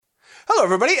Hello,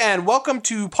 everybody, and welcome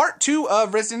to part 2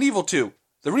 of Resident Evil 2,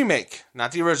 the remake,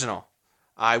 not the original.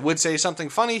 I would say something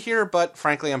funny here, but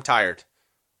frankly, I'm tired.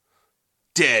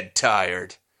 Dead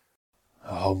tired.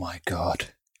 Oh my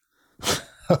god.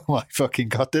 Oh my fucking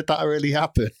god, did that really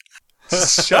happen?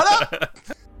 Shut up!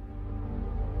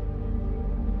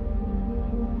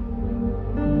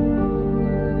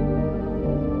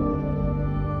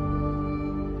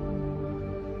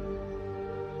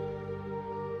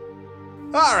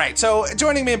 Alright, so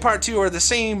joining me in part 2 are the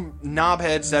same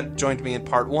knobheads that joined me in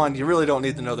part 1. You really don't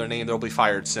need to know their name, they'll be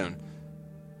fired soon.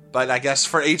 But I guess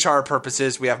for HR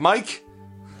purposes, we have Mike.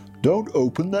 Don't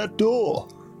open that door.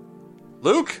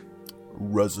 Luke.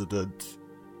 Resident.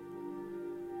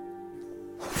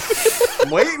 I'm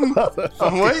waiting.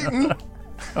 I'm waiting.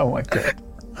 Oh my god.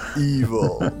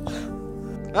 Evil.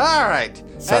 Alright.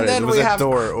 Sorry, and then there was we a have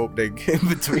door opening in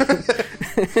between.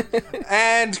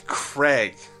 and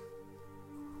Craig.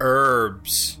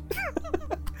 Herbs.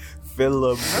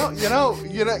 Philip. Well, you know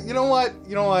what?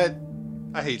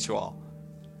 I hate you all.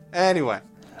 Anyway.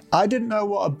 I didn't know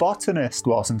what a botanist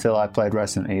was until I played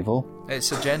Resident Evil.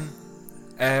 It's a gin.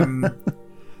 Do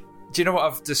you know what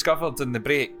I've discovered in the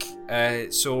break?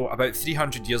 So about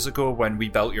 300 years ago when we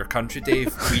built your country,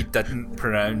 Dave, we didn't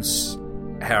pronounce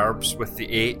herbs with the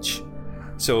H.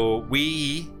 So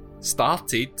we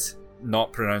started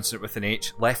not pronouncing it with an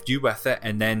H, left you with it,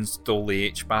 and then stole the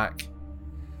H back.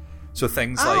 So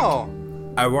things like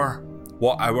hour,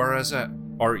 what hour is it?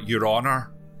 Or your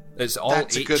honour. It's all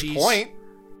That's a good point.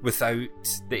 Without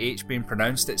the H being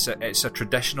pronounced. It's a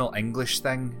traditional English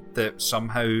thing that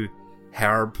somehow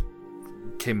herb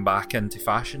came back into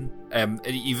fashion.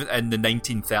 Even in the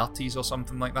 1930s or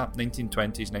something like that.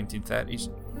 1920s,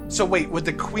 1930s. So wait, would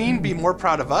the Queen be more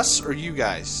proud of us or you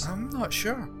guys? I'm not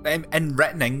sure. In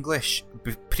written English,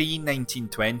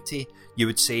 pre-1920, you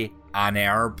would say an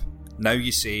herb. Now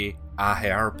you say a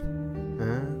herb.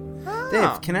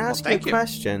 Dave, can I ask you a thank you.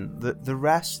 question? The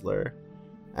wrestler,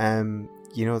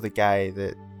 you know, the guy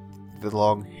that the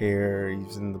long hair,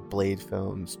 he's in the Blade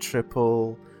films,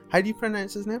 Triple. How do you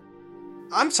pronounce his name?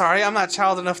 I'm sorry, I'm not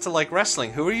child enough to like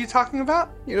wrestling. Who are you talking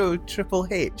about? You know, Triple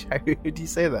H. How do you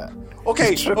say that?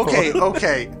 Okay, It's triple.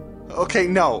 okay,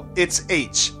 no, it's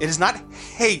H. It is not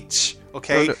H,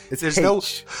 okay? No, it's There's H. no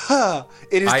huh.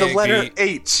 It is I the letter agree.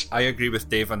 H. I agree with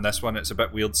Dave on this one. It's a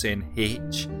bit weird saying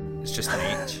H. It's just an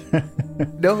H.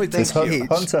 No, it's It's H.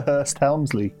 Hunter Hearst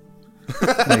Helmsley.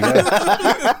 There you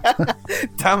go.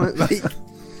 Damn it, Mike.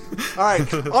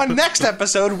 Alright, on next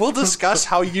episode, we'll discuss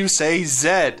how you say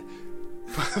Z.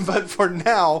 But for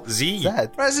now, Z.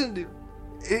 Zed. Resident...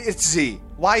 It's Z.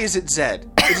 Why is it Z?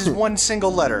 It is one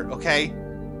single letter, okay?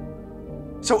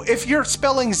 So if you're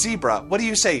spelling zebra, what do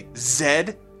you say? Z-E-B-R-A?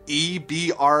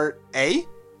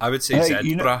 I would say Hey, Zed,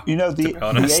 you know, bruh, you know to the be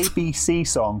honest. ABC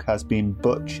song has been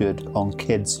butchered on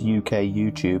Kids UK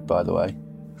YouTube, by the way.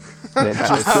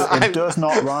 It does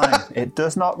not rhyme. It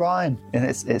does not rhyme, and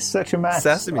it's such a mess.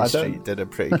 Sesame Street did a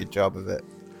pretty good job of it.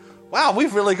 Wow,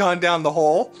 we've really gone down the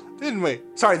hole, didn't we?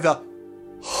 Sorry, the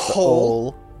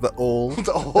hole. The ole.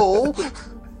 The hole. Toad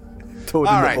in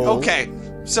All the right, ole. okay.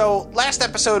 So last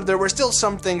episode, there were still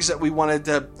some things that we wanted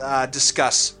to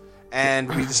discuss, and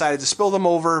we decided to spill them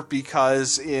over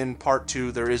because in part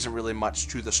 2 there isn't really much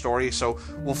to the story. So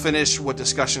we'll finish what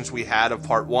discussions we had of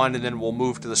part 1, and then we'll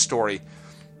move to the story.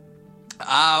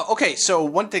 Okay, so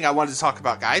one thing I wanted to talk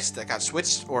about, guys, that got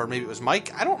switched, or maybe it was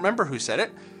Mike. I don't remember who said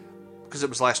it because it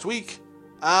was last week.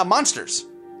 Monsters.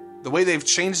 The way they've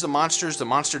changed the monsters, the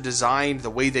monster design, the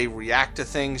way they react to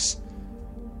things.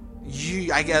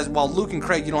 I guess, well, Luke and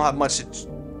Craig, you don't have much to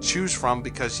choose from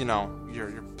because, you know,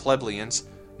 you're plebeians.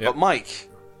 Yep. But Mike,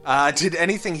 did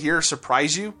anything here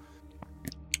surprise you?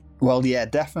 Well, yeah,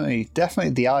 definitely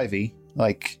the Ivy,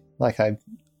 like I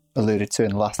alluded to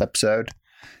in the last episode.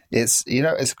 It's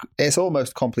it's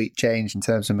almost complete change in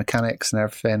terms of mechanics and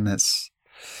everything.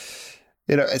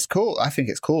 It's cool. I think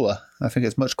it's cooler. I think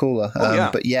it's much cooler.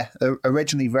 Yeah. But yeah,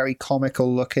 originally very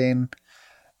comical looking.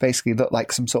 Basically looked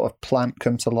like some sort of plant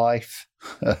come to life.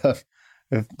 With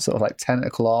sort of like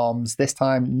tentacle arms. This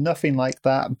time, nothing like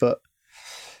that, but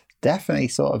definitely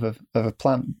sort of a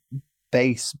plant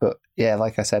base. But yeah,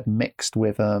 like I said, mixed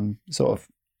with sort of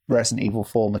Resident Evil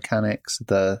 4 mechanics.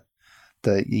 The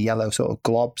yellow sort of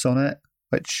globs on it,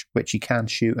 which you can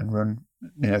shoot and run,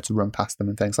 to run past them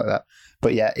and things like that.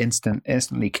 But yeah,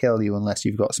 instantly kill you unless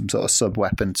you've got some sort of sub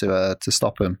weapon to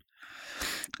stop them.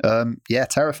 Yeah,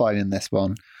 terrifying in this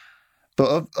one.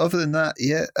 But other than that,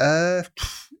 yeah,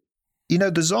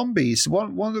 the zombies.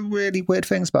 One of the really weird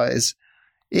things about it is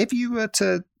if you were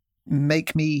to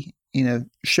make me,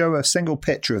 show a single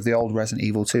picture of the old Resident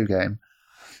Evil 2 game,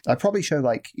 I'd probably show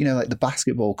like the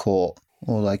basketball court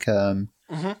or like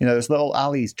those little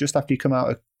alleys just after you come out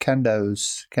of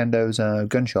Kendo's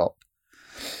gun shop,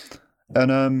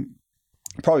 and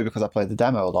probably because I played the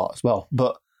demo a lot as well.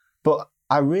 But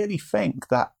I really think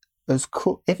that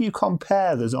if you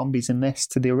compare the zombies in this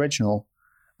to the original,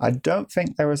 I don't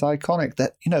think they're as iconic.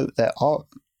 That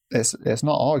it's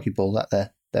not arguable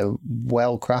that they're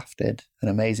well crafted and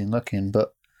amazing looking,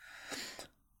 but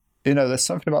there's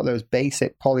something about those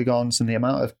basic polygons and the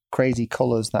amount of crazy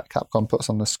colours that Capcom puts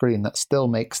on the screen that still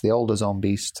makes the older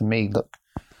zombies, to me, look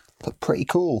pretty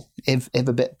cool, if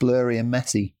a bit blurry and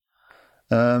messy.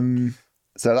 So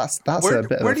that's a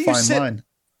bit of a fine line.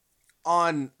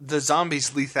 On the zombies'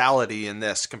 lethality in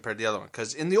this compared to the other one?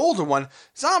 Because in the older one,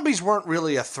 zombies weren't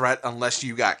really a threat unless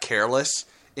you got careless.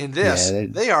 In this,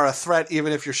 they are a threat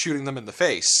even if you're shooting them in the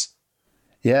face.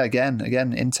 Yeah, again,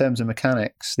 in terms of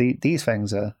mechanics, these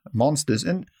things are monsters.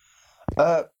 And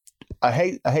I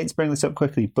hate to bring this up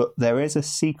quickly, but there is a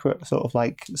secret sort of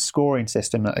like scoring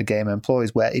system that a game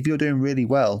employs where if you're doing really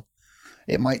well,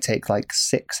 it might take like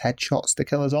 6 headshots to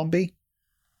kill a zombie.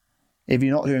 If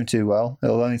you're not doing too well,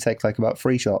 it'll only take like about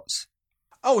 3 shots.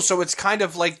 Oh, so it's kind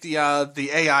of like the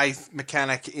AI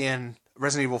mechanic in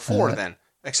Resident Evil 4 then,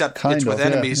 except it's with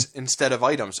enemies instead of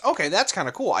items. Okay, that's kind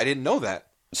of cool. I didn't know that.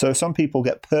 So some people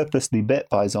get purposely bit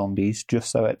by zombies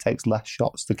just so it takes less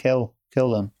shots to kill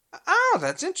them. Oh,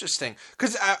 that's interesting.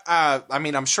 Because, I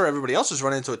mean, I'm sure everybody else has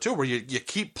run into it too, where you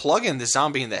keep plugging the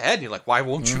zombie in the head and you're like, why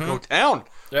won't you go down?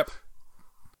 Yep.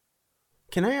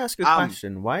 Can I ask a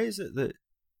question? Why is it that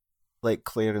like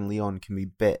Claire and Leon can be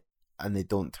bit and they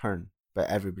don't turn, but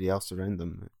everybody else around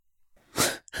them?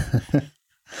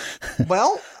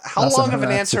 Well, how long of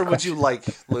an answer would you like,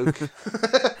 Luke?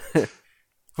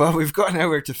 Well, we've got an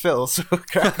hour to fill, so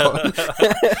crack on.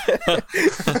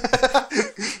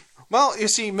 Well, you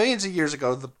see, millions of years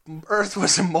ago, the Earth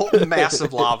was a molten mass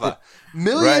of lava.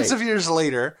 Millions of years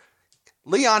later,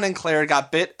 Leon and Claire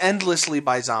got bit endlessly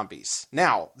by zombies.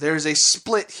 Now, there's a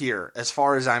split here, as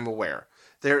far as I'm aware.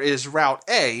 There is Route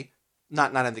A,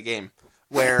 not in the game,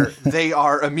 where they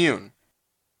are immune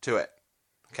to it.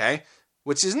 Okay?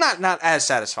 Which is not as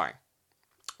satisfying.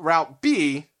 Route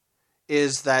B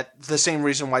is that the same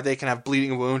reason why they can have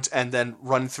bleeding wounds and then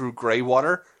run through gray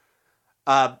water.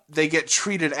 They get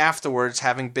treated afterwards,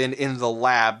 having been in the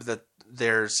lab, that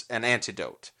there's an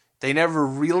antidote. They never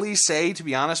really say, to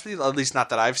be honest with you, at least not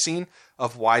that I've seen,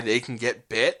 of why they can get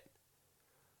bit.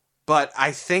 But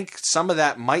I think some of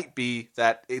that might be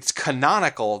that it's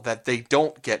canonical that they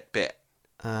don't get bit.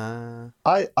 I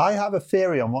have a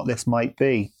theory on what this might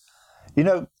be.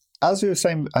 As we were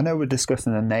saying, I know we're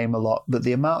discussing the name a lot, but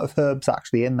the amount of herbs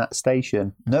actually in that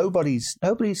station, nobody's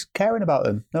caring about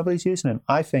them. Nobody's using them.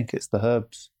 I think it's the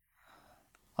herbs.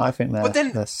 I think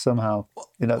they're somehow...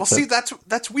 see,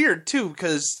 that's weird, too,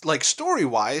 because, like,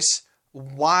 story-wise,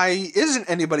 why isn't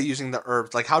anybody using the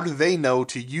herbs? Like, how do they know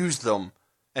to use them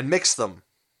and mix them?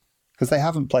 Because they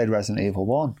haven't played Resident Evil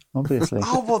 1, obviously.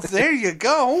 Oh, well, there you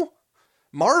go.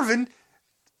 Marvin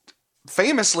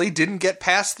famously didn't get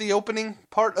past the opening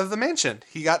part of the mansion.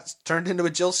 He got turned into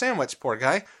a Jill sandwich, poor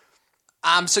guy.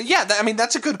 So yeah,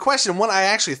 that's a good question. One I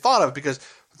actually thought of, because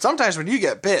sometimes when you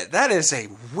get bit, that is a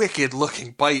wicked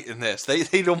looking bite in this.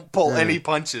 They don't pull any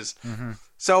punches. Mm-hmm.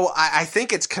 So I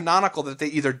think it's canonical that they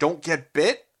either don't get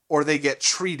bit or they get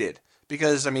treated.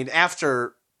 Because,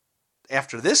 after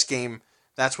this game,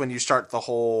 that's when you start the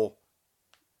whole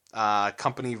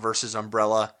company versus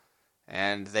Umbrella.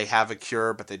 And they have a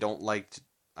cure, but they don't like to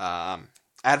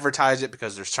advertise it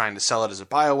because they're trying to sell it as a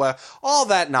BioWare. All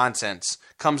that nonsense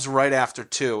comes right after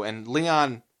 2. And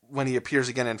Leon, when he appears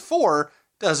again in 4,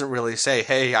 doesn't really say,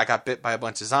 hey, I got bit by a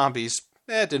bunch of zombies.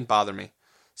 It didn't bother me.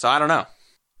 So I don't know.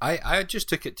 I just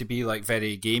took it to be like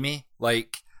very gamey.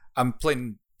 Like, I'm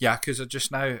playing Yakuza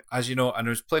just now, as you know, and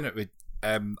I was playing it with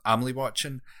Amelie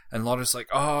watching, and Laura's like,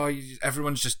 oh,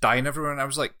 everyone's just dying everywhere. And I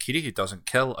was like, Kiryu doesn't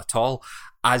kill at all,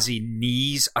 as he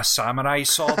knees a samurai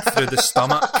sword through the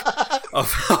stomach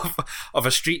of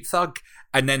a street thug,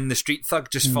 and then the street thug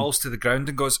just falls to the ground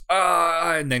and goes,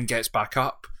 and then gets back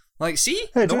up. Like, see?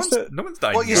 Hey, no one's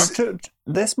dying. Well,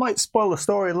 this might spoil the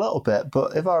story a little bit,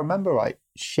 but if I remember right,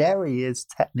 Sherry is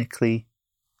technically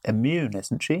immune,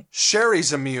 isn't she?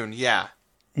 Sherry's immune, yeah.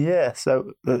 Yeah,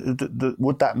 so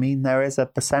would that mean there is a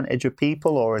percentage of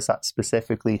people, or is that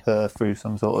specifically her through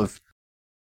some sort of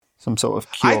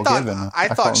cure given? I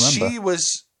thought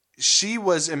she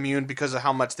was immune because of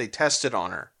how much they tested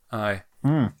on her. Aye.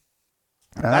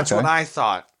 That's what I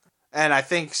thought, and I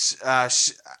think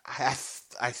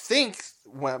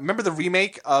remember the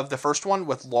remake of the first one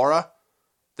with Laura,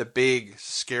 the big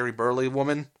scary burly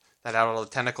woman that had all the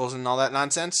tentacles and all that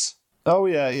nonsense. Oh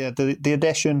yeah. The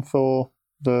edition for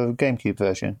the GameCube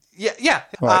version. Yeah.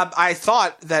 Right. I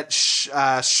thought that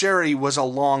Sherry was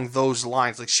along those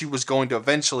lines. Like she was going to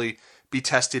eventually be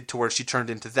tested to where she turned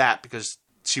into that because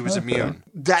she was immune.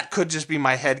 That could just be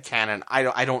my headcanon.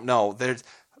 I don't know.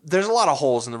 There's a lot of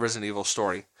holes in the Resident Evil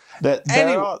story. There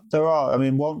are. I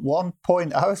mean, one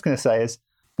point I was going to say is,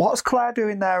 what's Claire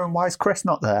doing there and why is Chris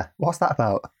not there? What's that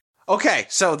about? Okay,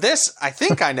 so this, I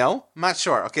think I know. I'm not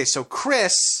sure. Okay, so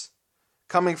Chris,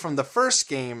 coming from the first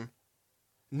game,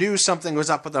 knew something was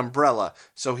up with Umbrella.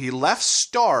 So he left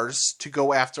Stars to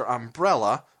go after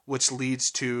Umbrella, which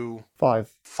leads to...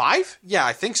 5? Yeah,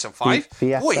 I think so. 5?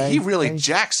 BSA, Boy, he really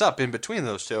jacks up in between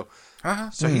those two.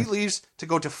 So he leaves to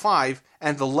go to 5,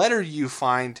 and the letter you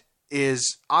find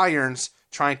is Irons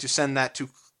trying to send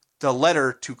the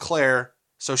letter to Claire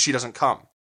so she doesn't come.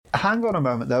 Hang on a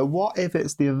moment, though. What if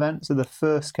it's the events of the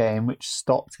first game which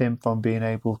stopped him from being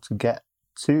able to get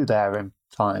to there in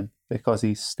time because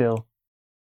he's still...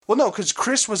 Well, no, because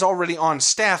Chris was already on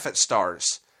staff at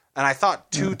Stars, and I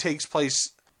thought 2 takes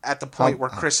place at the point where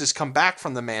Chris has come back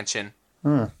from the mansion.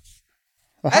 Well,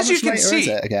 As you can later see, is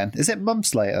it again? Is it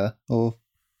months later or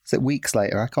is it weeks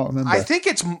later? I can't remember. I think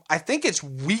it's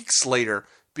weeks later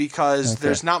because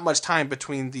there's not much time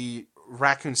between the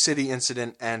Raccoon City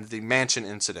incident and the mansion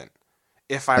incident,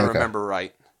 if I remember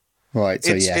right. Right,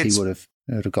 so he would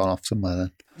have gone off somewhere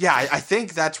then. Yeah, I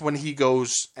think that's when he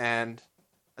goes and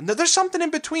there's something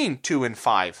in between 2 and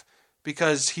 5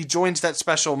 because he joins that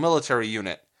special military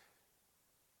unit.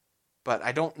 But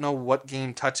I don't know what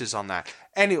game touches on that.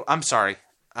 Anyway, I'm sorry.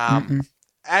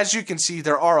 As you can see,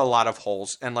 there are a lot of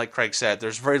holes, and like Craig said,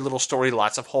 there's very little story,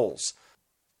 lots of holes.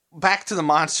 Back to the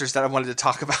monsters that I wanted to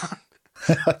talk about.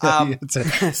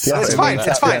 It's fine.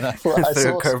 I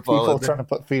saw people trying to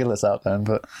put feelers out then,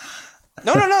 but...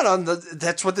 No.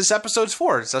 That's what this episode's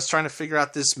for. It's us trying to figure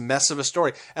out this mess of a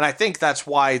story. And I think that's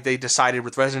why they decided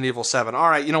with Resident Evil 7, all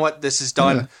right, you know what? This is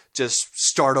done. Just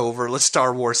start over. Let's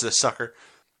Star Wars this sucker.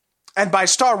 And by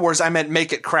Star Wars, I meant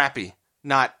make it crappy,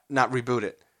 not reboot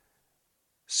it.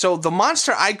 So the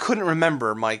monster I couldn't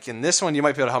remember, Mike, in this one you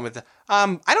might be able to help me with.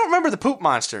 I don't remember the poop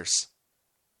monsters.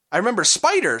 I remember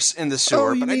spiders in the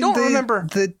sewer, but I don't remember...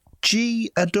 The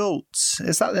G adults.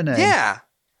 Is that the name? Yeah,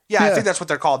 I think that's what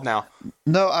they're called now.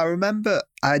 No,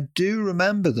 I do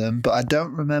remember them, but I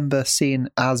don't remember seeing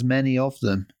as many of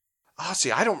them. Oh,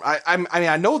 see, I don't... I mean,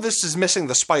 I know this is missing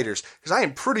the spiders, because I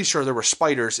am pretty sure there were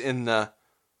spiders in the...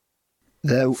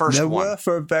 There were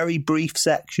for a very brief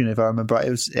section, if I remember right.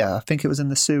 I think it was in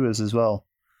the sewers as well.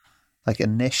 Like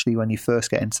initially when you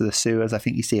first get into the sewers, I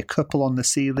think you see a couple on the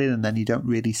ceiling and then you don't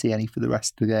really see any for the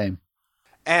rest of the game.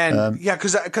 And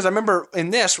because I remember in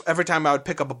this, every time I would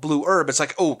pick up a blue herb, it's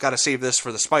like, oh, gotta save this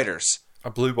for the spiders. A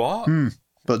blue what?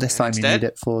 But this time you need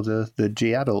it for the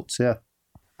G adults, yeah.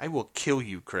 I will kill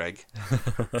you, Craig.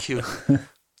 Kill you.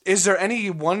 Is there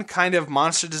any one kind of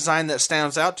monster design that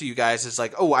stands out to you guys? It's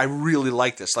like, oh, I really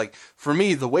like this. Like, for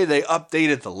me, the way they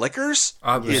updated the lickers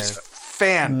is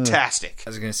fantastic. I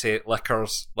was going to say,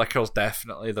 lickers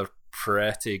definitely, they're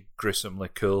pretty gruesomely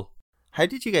cool. How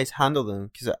did you guys handle them?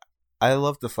 Because I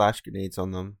love the flash grenades on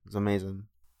them. It's amazing.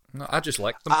 No, I just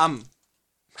like them.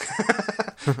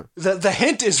 The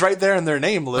hint is right there in their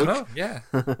name, Luke. I know, yeah.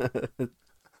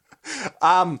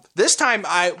 This time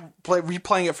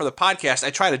replaying it for the podcast,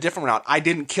 I tried a different route. I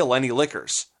didn't kill any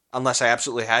lickers unless I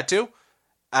absolutely had to,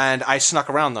 and I snuck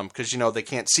around them because they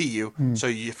can't see you. So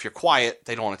if you're quiet,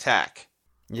 they don't attack.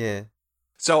 Yeah.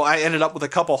 So I ended up with a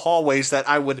couple hallways that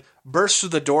I would burst through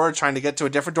the door trying to get to a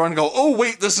different door and go, oh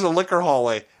wait, this is a liquor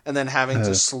hallway, and then having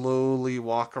to slowly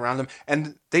walk around them.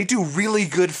 And they do really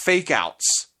good fake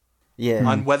outs. Yeah.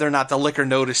 On whether or not the liquor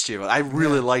noticed you. I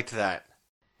really liked that.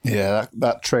 Yeah,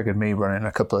 that triggered me running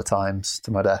a couple of times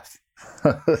to my death.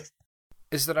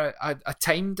 Is there a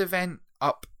timed event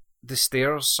up the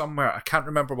stairs somewhere? I can't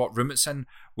remember what room it's in,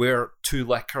 where 2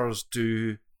 lickers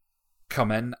do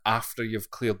come in after you've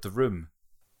cleared the room.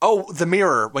 Oh, the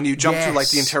mirror, when you jump through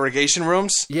the interrogation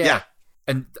rooms? Yeah.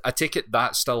 And I take it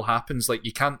that still happens. Like,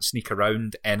 you can't sneak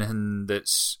around anything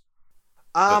that's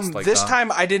like this that.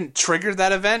 time I didn't trigger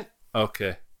that event.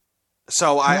 Okay.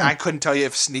 So I couldn't tell you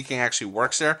if sneaking actually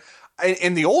works there.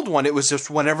 In the old one, it was just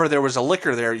whenever there was a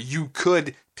liquor there, you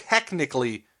could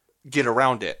technically get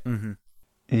around it. Mm-hmm.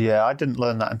 Yeah, I didn't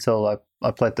learn that until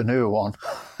I played the newer one.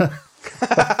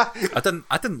 I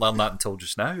didn't learn that until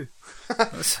just now.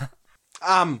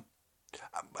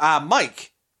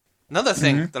 Mike, another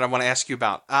thing that I want to ask you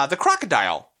about, the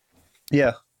crocodile.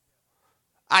 Yeah.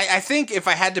 I think if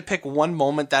I had to pick one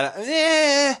moment that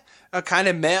I kind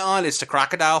of met on, it's the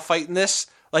crocodile fighting this.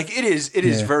 Like it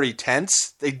is very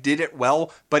tense. They did it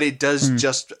well, but it does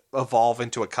just evolve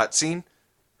into a cutscene.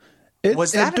 It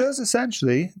does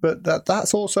essentially, but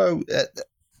that's also.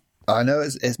 I know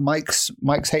it's Mike's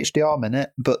HDR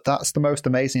minute, but that's the most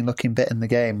amazing looking bit in the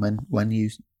game when you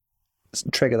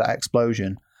trigger that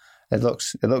explosion. It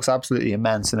looks absolutely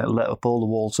immense, and it lit up all the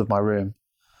walls of my room.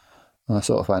 And I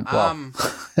sort of went, wow.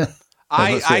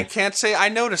 I can't say I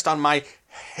noticed on my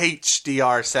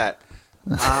HDR set.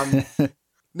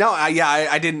 No,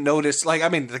 I didn't notice. Like, I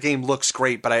mean, the game looks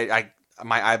great, but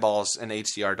my eyeballs and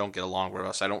HDR don't get along with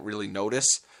us. I don't really notice.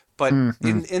 But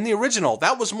in the original,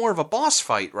 that was more of a boss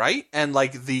fight, right? And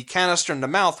like the canister in the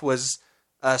mouth was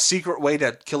a secret way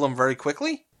to kill him very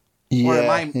quickly.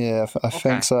 I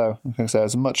think so. It's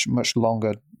a much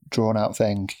longer, drawn out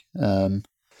thing. Yeah,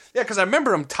 because I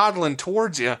remember him toddling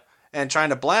towards you and trying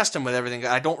to blast him with everything.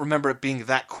 I don't remember it being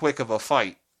that quick of a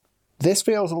fight. This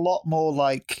feels a lot more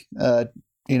like,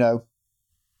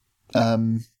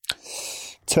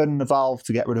 turning the valve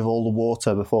to get rid of all the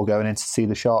water before going in to see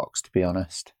the sharks, to be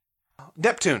honest.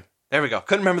 Neptune. There we go.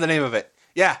 Couldn't remember the name of it.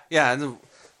 Yeah. And then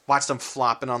watch them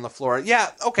flopping on the floor. Yeah,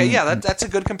 okay, that's a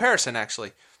good comparison,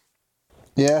 actually.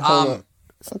 Yeah.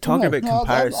 Talking about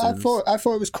comparisons. I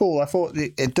thought it was cool. I thought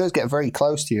it does get very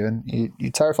close to you, and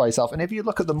you terrify yourself. And if you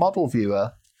look at the model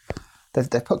viewer, they've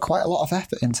put quite a lot of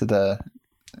effort into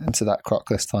that croc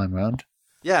this time round.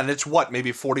 Yeah, and it's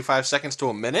maybe 45 seconds to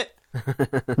a minute?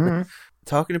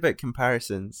 Talking about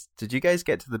comparisons, did you guys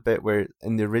get to the bit where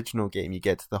in the original game you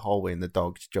get to the hallway and the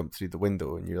dogs jump through the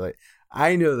window and you're like,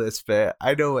 I know this bit,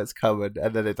 I know what's coming,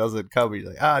 and then it doesn't come, and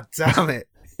you're like, damn it.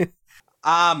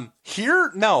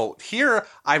 Here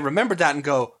I remembered that and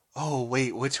go, oh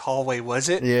wait, which hallway was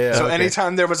it? Yeah. So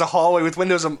anytime there was a hallway with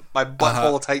windows, my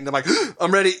butthole tightened. I'm like,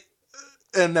 I'm ready,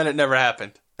 and then it never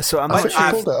happened. So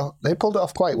they pulled it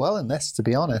off quite well in this, to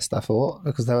be honest, I thought,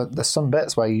 because there's some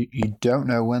bits where you don't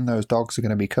know when those dogs are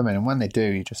going to be coming, and when they do,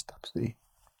 you just absolutely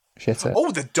shit it.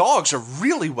 Oh, the dogs are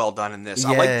really well done in this.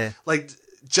 Yeah. I like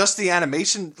just the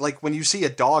animation, like when you see a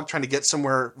dog trying to get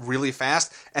somewhere really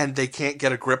fast and they can't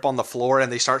get a grip on the floor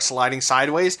and they start sliding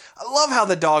sideways. I love how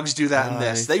the dogs do that in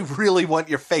this. They really want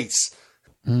your face.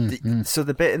 So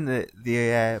the bit in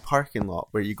the parking lot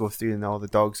where you go through and all the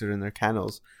dogs are in their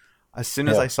kennels, as soon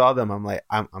as I saw them, I'm like,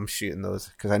 I'm shooting those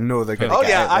because I know they're going to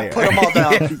get out later. I put them all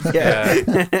down.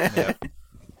 Yeah.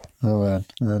 Oh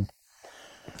man.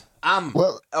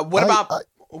 What about?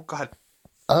 Go ahead.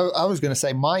 I was going to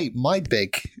say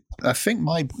I think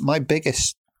my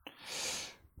biggest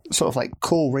sort of like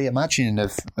cool reimagining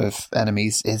of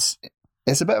enemies is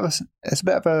a bit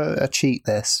of a cheat,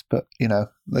 this, but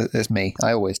it's me.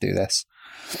 I always do this,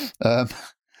 and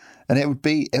it would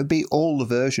be all the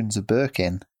versions of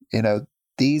Birkin.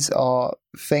 These are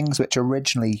things which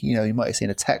originally, you might have seen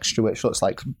a texture which looks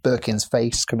like Birkin's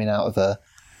face coming out of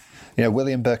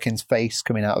William Birkin's face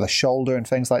coming out of a shoulder and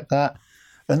things like that.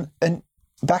 And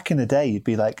back in the day, you'd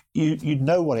be like, you'd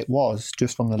know what it was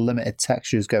just from the limited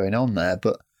textures going on there.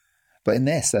 But in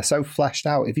this, they're so fleshed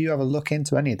out. If you ever look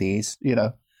into any of these,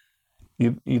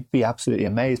 you'd be absolutely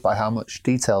amazed by how much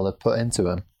detail they've put into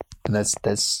them. And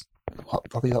there's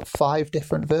probably got 5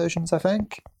 different versions, I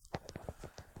think.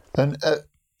 And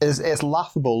it's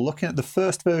laughable looking at the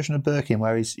first version of Birkin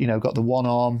where he's got the one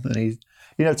arm and he's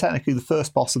technically the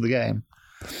first boss of the game.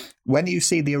 When you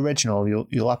see the original,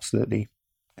 you'll absolutely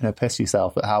piss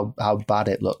yourself at how bad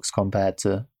it looks compared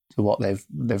to what they've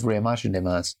reimagined him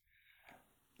as.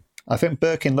 I think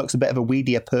Birkin looks a bit of a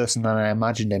weedier person than I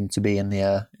imagined him to be in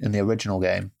the original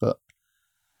game, but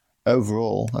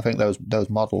overall, I think those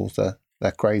models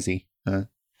they're crazy. And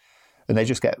they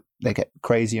get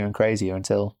crazier and crazier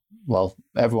until, well,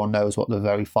 everyone knows what the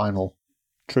very final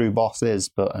true boss is.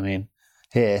 But I mean,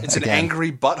 here it's an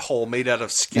angry butthole made out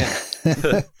of skin.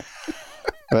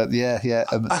 But yeah,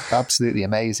 absolutely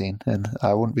amazing. And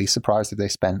I wouldn't be surprised if they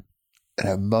spent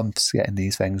months getting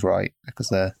these things right because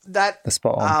they're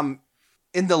spot on.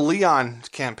 In the Leon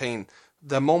campaign,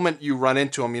 the moment you run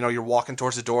into him, you're walking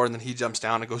towards the door and then he jumps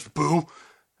down and goes boo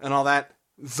and all that.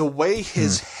 The way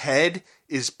his head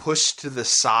is pushed to the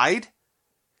side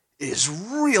is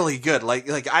really good.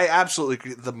 Like I absolutely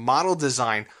agree. The model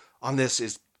design on this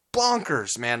is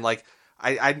bonkers, man. Like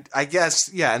I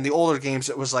guess, yeah, in the older games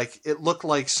it was like it looked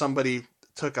like somebody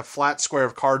took a flat square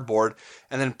of cardboard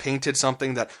and then painted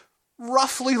something that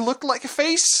roughly looked like a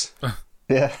face.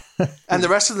 Yeah. And the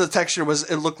rest of the texture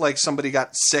it looked like somebody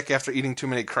got sick after eating too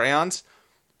many crayons.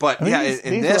 But I mean,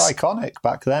 in these were iconic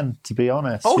back then, to be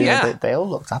honest. Oh, yeah. They all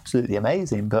looked absolutely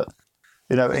amazing, but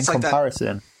in like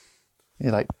comparison,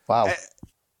 you're like, wow.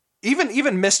 Even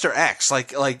Mr. X,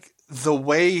 like the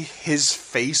way his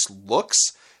face looks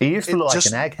He used to look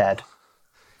just- like an egghead.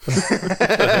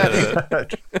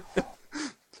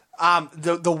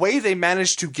 The way they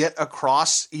managed to get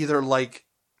across either like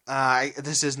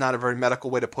this is not a very medical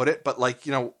way to put it, but like,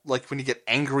 you know, like when you get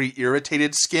angry,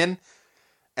 irritated skin,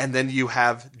 and then you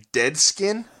have dead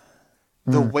skin.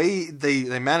 The way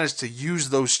they managed to use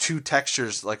those two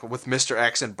textures, like with Mr.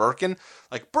 X and Birkin,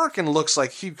 like Birkin looks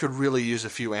like he could really use a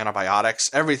few antibiotics.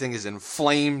 Everything is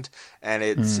inflamed and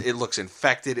it looks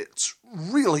infected. It's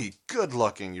really good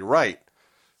looking. You're right.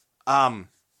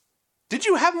 Did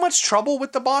you have much trouble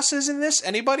with the bosses in this?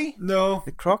 Anybody? No.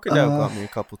 The crocodile got me a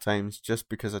couple times just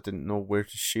because I didn't know where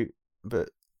to shoot. But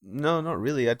no, not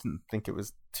really. I didn't think it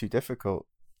was too difficult.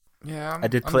 Yeah, I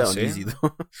did play it on easy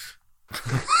though.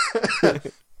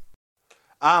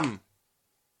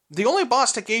 The only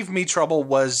boss that gave me trouble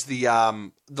was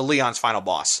the Leon's final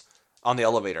boss on the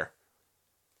elevator.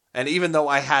 And even though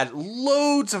I had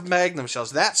loads of magnum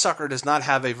shells, that sucker does not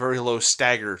have a very low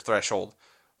stagger threshold.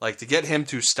 Like, to get him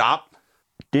to stop.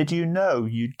 Did you know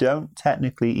you don't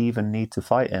technically even need to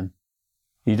fight him?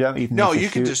 You don't even No, need to you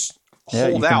can shoot. just Yeah,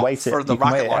 you hold can out wait it- for the you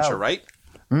can wait rocket it launcher, out. right?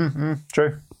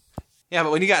 True. Yeah,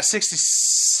 but when you got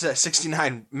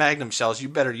 69 magnum shells, you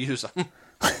better use them.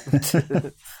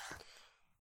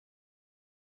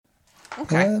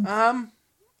 Okay.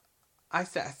 I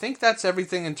think that's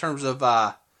everything in terms of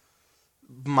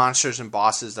monsters and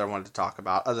bosses that I wanted to talk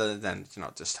about, other than, you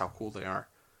know, just how cool they are.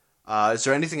 Is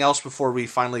there anything else before we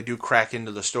finally do crack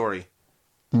into the story?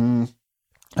 I'm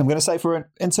going to say,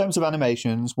 in terms of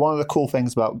animations, one of the cool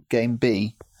things about Game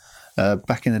B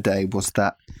back in the day was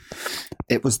that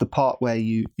it was the part where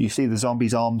you see the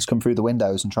zombies' arms come through the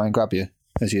windows and try and grab you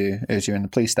as you're in the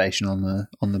police station on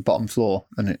the bottom floor,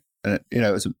 and it you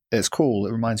know, it's cool.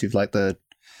 It reminds you of like the,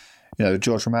 you know,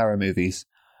 George Romero movies.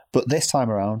 But this time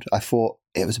around, I thought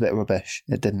it was a bit rubbish.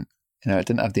 It didn't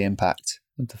have the impact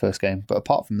of the first game. But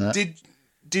apart from that,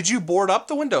 did you board up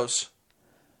the windows?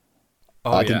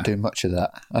 Oh, I didn't do much of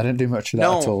that. I didn't do much of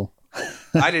that at all.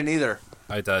 I didn't either.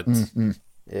 I did.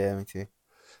 Yeah, me too.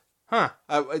 Huh.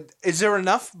 Is there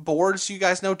enough boards, you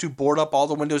guys know, to board up all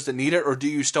the windows that need it, or do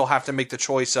you still have to make the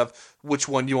choice of which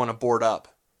one you want to board up?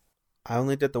 I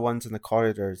only did the ones in the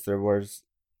corridors. There was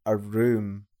a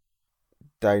room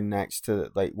down next to,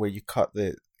 like, where you cut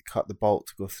the bolt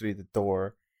to go through the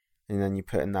door, and then you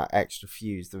put in that extra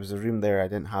fuse. There was a room there. I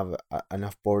didn't have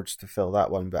enough boards to fill that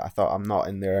one, but I thought I'm not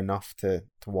in there enough to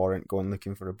warrant going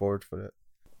looking for a board for it.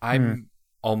 I'm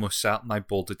almost certain I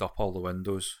bolted up all the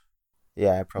windows.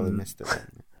 Yeah, I probably missed it.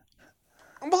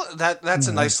 Well, that's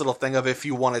a nice little thing of, if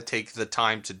you want to take the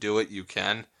time to do it, you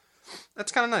can.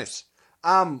 That's kind of nice.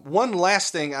 One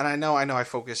last thing, and I know I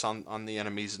focus on the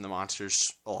enemies and the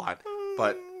monsters a lot,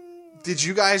 but did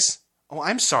you guys... Oh,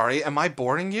 I'm sorry. Am I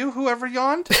boring you, whoever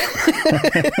yawned?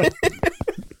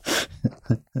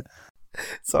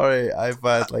 Sorry, I've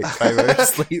had like 5 hours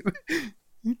sleep.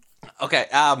 Okay,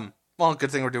 well,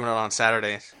 good thing we're doing it on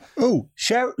Saturday. Oh,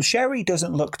 Sherry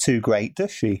doesn't look too great,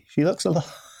 does she? She looks a lot...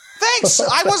 Thanks!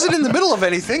 I wasn't in the middle of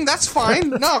anything. That's fine.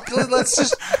 No, let's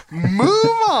just move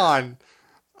on.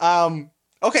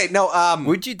 Okay, no,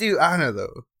 Would you do Anna,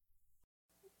 though?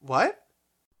 What?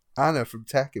 Anna from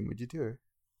Tekken, would you do her?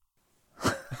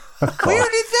 Where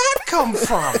did that come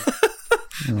from?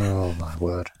 Oh, my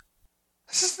word.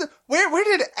 Where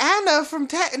did Anna from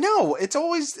No, it's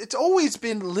always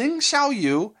been Ling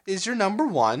Xiaoyu is your number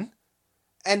one,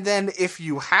 and then if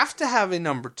you have to have a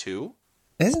number two,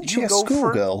 Isn't she you a go for-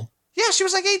 schoolgirl? yeah, she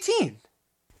was like 18.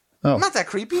 Oh. Not that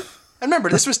creepy. And remember,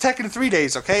 this was Tekken 3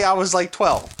 days, okay? I was like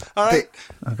 12. All right.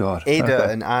 Oh, God. Ada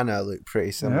Okay. and Anna look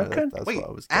pretty similar. Okay. That's Wait, what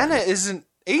I was Anna isn't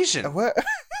Asian. What?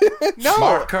 No,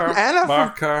 Marker. Anna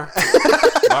Marker.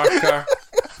 Marker.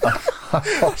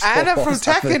 Anna from What's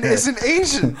happening Tekken here? isn't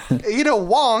Asian. Ada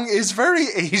Wong is very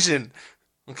Asian.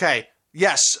 Okay.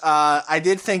 Yes, I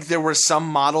did think there were some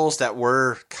models that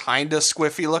were kind of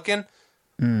squiffy looking.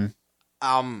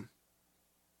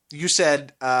 You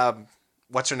said,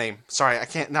 what's her name? Sorry, I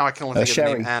can't. Now I can only think of the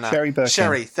Sherry. name. Anna. Sherry Birkin.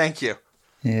 Sherry, thank you.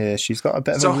 Yeah, she's got a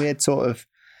bit of So- a weird sort of,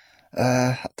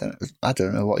 I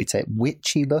don't know what you'd say,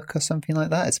 witchy look or something like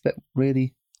that. It's a bit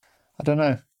really, I don't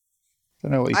know.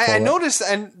 Don't know what you call I it. noticed,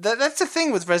 and that's the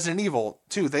thing with Resident Evil,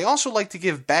 too. They also like to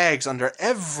give bags under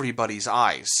everybody's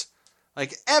eyes.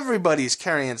 Like, everybody's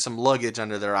carrying some luggage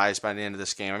under their eyes by the end of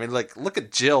this game. I mean, like, look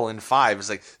at Jill in 5. It's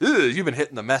like, ugh, you've been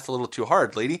hitting the meth a little too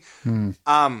hard, lady.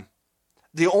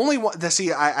 The only one...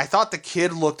 I thought the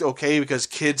kid looked okay because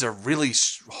kids are really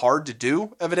hard to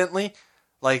do, evidently.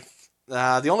 Like,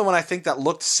 the only one I think that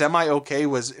looked semi-okay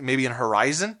was maybe in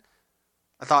Horizon.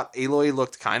 I thought Aloy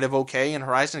looked kind of okay in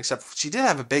Horizon, except she did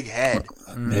have a big head.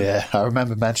 Yeah, I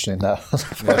remember mentioning that.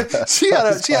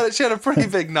 she had a pretty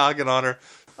big noggin on her.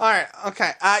 All right,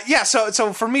 okay.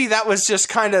 So for me, that was just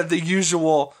kind of the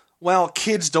usual, well,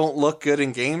 kids don't look good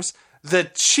in games.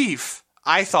 The Chief,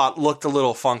 I thought, looked a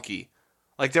little funky.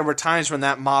 Like, there were times when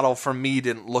that model, for me,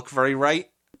 didn't look very right.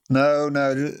 No,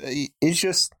 it's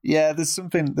just, there's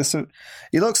something,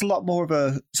 he looks a lot more of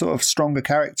a sort of stronger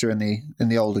character in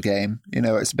the older game. You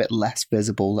know, it's a bit less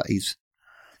visible that he's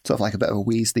sort of like a bit of a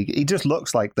Weasley. He just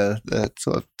looks like the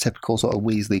sort of typical sort of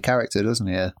Weasley character, doesn't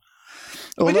he?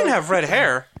 We didn't have red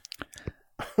hair.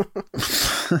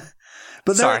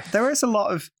 But there is a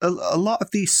lot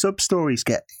of these sub-stories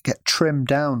get trimmed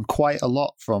down quite a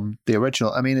lot from the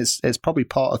original. I mean, it's probably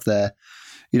part of their,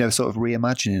 you know, sort of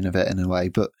reimagining of it in a way.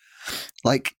 But,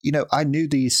 like, you know, I knew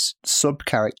these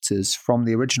sub-characters from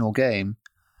the original game,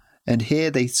 and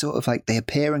here they sort of, like, they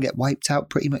appear and get wiped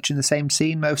out pretty much in the same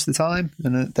scene most of the time,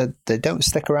 and they don't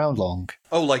stick around long.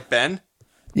 Oh, like Ben?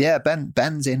 Yeah,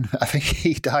 Ben's in, I think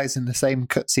he dies in the same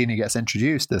cutscene he gets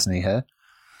introduced, doesn't he, here?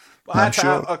 Well,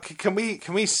 can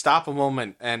we stop a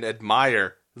moment and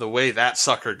admire the way that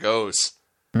sucker goes?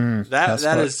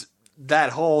 That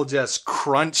whole just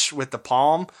crunch with the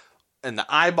palm and the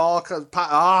eyeball.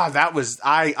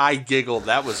 I giggled.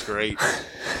 That was great.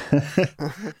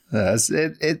 Yes,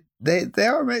 they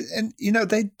are, and you know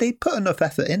they put enough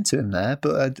effort into him there,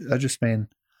 but I just mean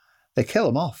they kill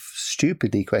him off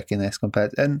stupidly quick in this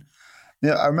compared. And you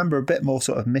know, I remember a bit more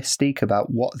sort of mystique about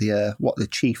what the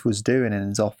Chief was doing in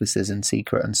his offices in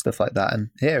secret and stuff like that. And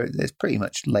here it's pretty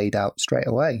much laid out straight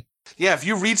away. Yeah, if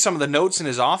you read some of the notes in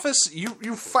his office,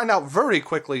 you find out very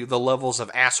quickly the levels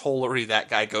of assholery that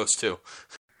guy goes to.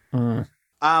 One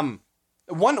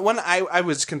I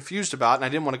was confused about, and I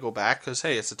didn't want to go back because,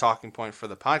 hey, it's a talking point for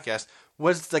the podcast.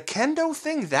 Was the kendo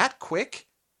thing that quick?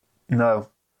 No.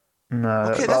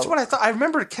 Okay, that's what I thought. I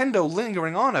remember kendo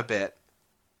lingering on a bit.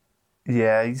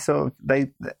 Yeah, he's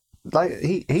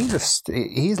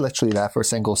literally there for a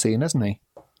single scene, isn't he?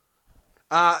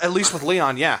 At least with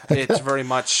Leon, yeah. It's very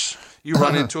much, you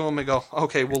run into him and go,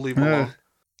 okay, we'll leave him alone.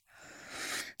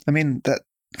 I mean,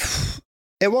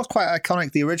 it was quite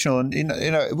iconic, the original, and you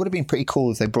know, it would have been pretty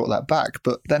cool if they brought that back.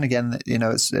 But then again, you know,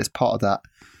 it's part of that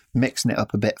mixing it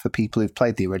up a bit for people who've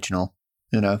played the original.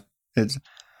 You know, it's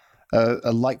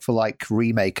a like-for-like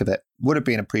remake of it would have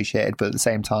been appreciated, but at the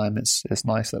same time, it's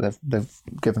nice that they've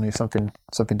given you something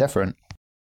different.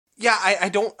 Yeah, I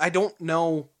don't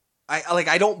know.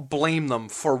 I don't blame them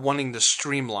for wanting to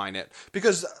streamline it,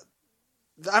 because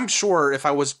I'm sure if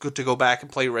I was good to go back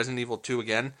and play Resident Evil 2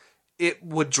 again, it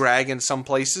would drag in some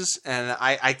places, and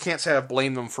I can't say I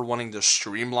blame them for wanting to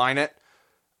streamline it,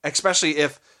 especially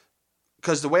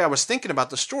because the way I was thinking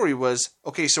about the story was,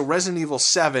 okay, so Resident Evil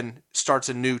 7 starts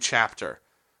a new chapter.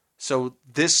 So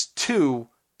this 2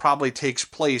 probably takes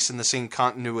place in the same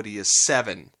continuity as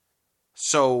 7.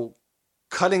 So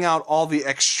cutting out all the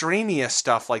extraneous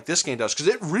stuff like this game does, because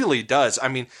it really does. I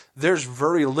mean, there's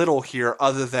very little here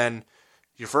other than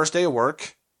your first day of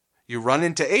work, you run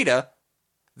into Ada,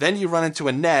 then you run into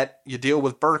Annette, you deal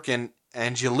with Birkin,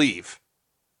 and you leave.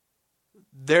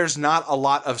 There's not a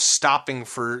lot of stopping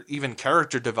for even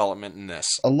character development in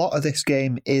this. A lot of this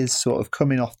game is sort of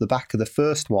coming off the back of the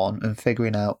first one and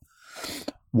figuring out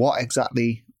what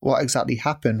exactly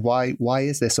happened. Why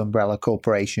is this Umbrella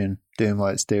Corporation doing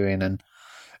what it's doing? And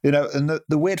you know, and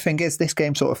the weird thing is, this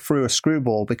game sort of threw a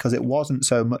screwball because it wasn't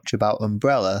so much about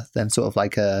Umbrella than sort of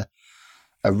like a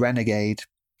renegade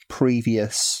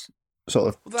previous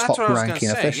sort of top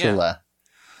ranking official there.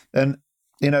 And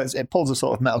you know, it pulls a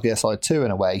sort of Metal Gear Solid 2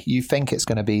 in a way. You think it's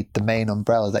going to be the main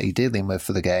umbrella that you're dealing with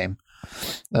for the game.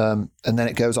 And then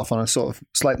it goes off on a sort of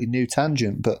slightly new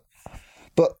tangent. But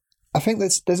I think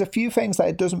there's a few things that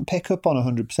it doesn't pick up on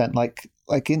 100%.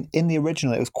 Like in the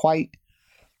original, it was quite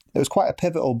a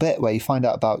pivotal bit where you find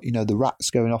out about, you know, the rats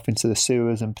going off into the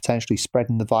sewers and potentially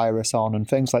spreading the virus on and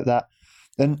things like that.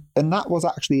 And that was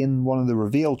actually in one of the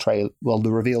reveal trailer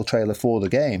for the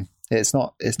game. It's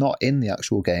not in the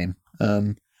actual game.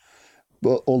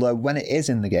 But although when it is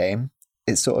in the game,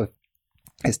 it's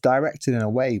directed in a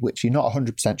way which you're not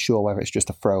 100% sure whether it's just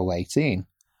a throwaway scene.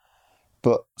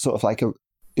 But sort of like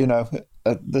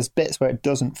there's bits where it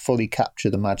doesn't fully capture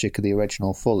the magic of the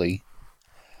original fully.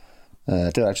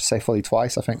 Did I just say fully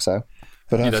twice? I think so.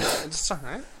 But it's all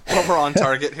right. Well, we're on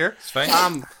target here. It's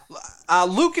fine.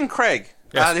 Luke and Craig.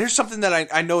 Yes. Here's something that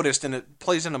I noticed, and it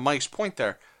plays into Mike's point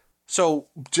there. So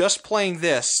just playing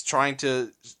this, trying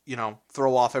to, you know,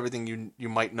 throw off everything you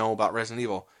might know about Resident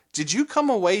Evil, did you come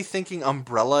away thinking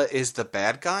Umbrella is the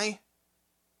bad guy?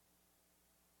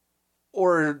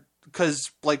 Or,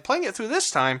 because like playing it through this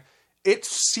time, it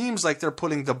seems like they're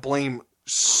putting the blame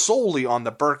solely on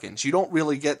the Birkins. You don't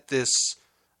really get this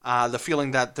the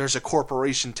feeling that there's a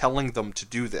corporation telling them to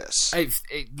do this.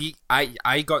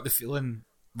 I got the feeling,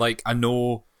 like, I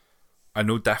know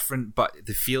different, but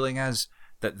the feeling is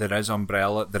that there is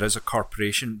Umbrella, there is a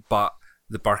corporation, but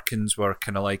the Birkins were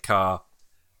kind of like a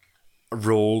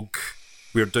rogue,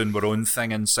 we're doing our own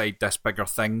thing inside this bigger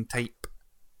thing type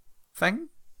thing.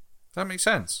 Does that make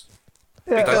sense?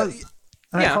 Yeah,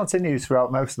 and it continues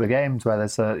throughout most of the games where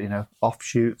there's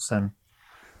offshoots and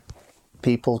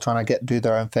people trying to do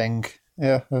their own thing.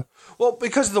 Yeah. Well,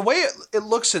 because the way it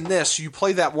looks in this, you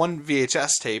play that one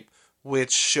VHS tape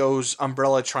which shows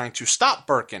Umbrella trying to stop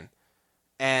Birkin,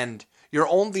 and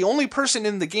the only person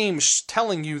in the game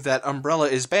telling you that Umbrella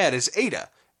is bad is Ada,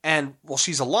 and well,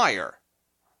 she's a liar.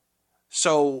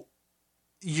 So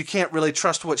you can't really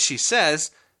trust what she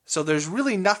says. So there's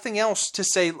really nothing else to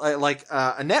say. Like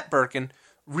Annette Birkin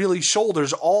really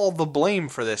shoulders all the blame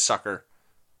for this sucker.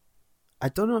 I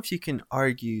don't know if you can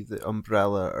argue that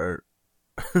Umbrella or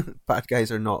bad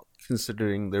guys are not,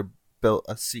 considering they're built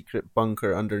a secret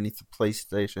bunker underneath the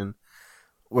PlayStation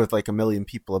with like 1 million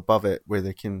people above it where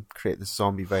they can create the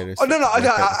zombie virus. Oh no,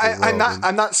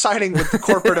 I'm not siding with the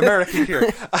corporate America here.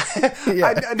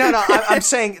 I'm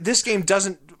saying this game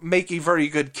doesn't make a very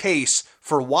good case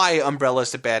for why Umbrella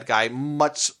is the bad guy.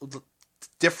 Much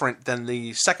different than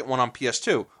the second one on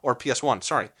PS2 or PS1.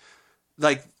 Sorry.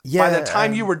 Like, by the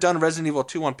time you were done Resident Evil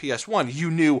 2 on PS1,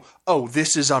 you knew, oh,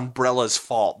 this is Umbrella's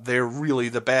fault. They're really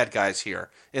the bad guys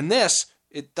here. In this,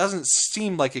 it doesn't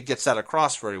seem like it gets that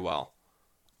across very well.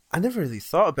 I never really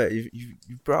thought about it. You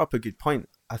brought up a good point.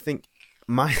 I think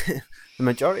the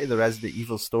majority of the Resident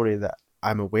Evil story that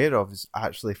I'm aware of is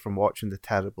actually from watching the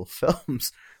terrible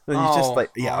films. And you're just like,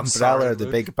 Umbrella are the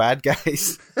big bad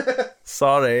guys.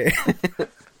 Sorry.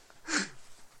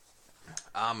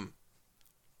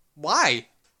 Why?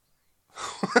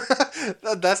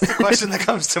 That's the question that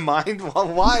comes to mind.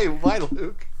 Why,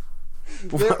 Luke?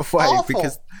 They're Why? awful.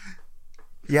 Because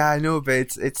I know, but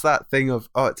it's that thing of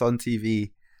it's on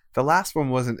TV. The last one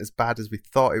wasn't as bad as we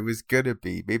thought it was gonna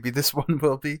be. Maybe this one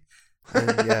will be.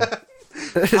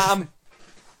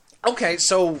 Okay,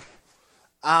 so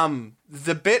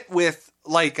the bit with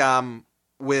I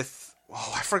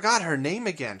forgot her name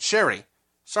again. Sherry.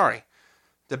 Sorry.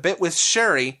 The bit with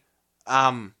Sherry,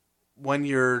 when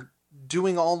you're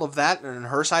doing all of that in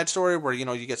her side story where,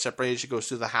 you get separated, she goes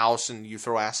through the house and you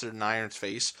throw acid in Iron's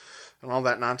face and all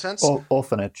that nonsense.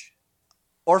 Orphanage,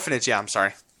 yeah, I'm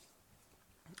sorry.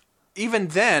 Even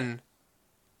then,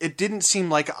 it didn't seem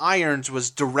like Irons was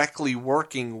directly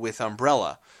working with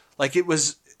Umbrella. Like, it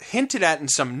was hinted at in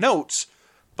some notes,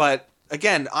 but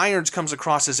again, Irons comes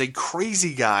across as a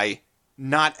crazy guy,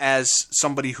 not as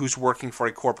somebody who's working for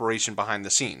a corporation behind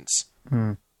the scenes.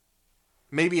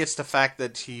 Maybe it's the fact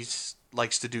that he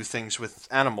likes to do things with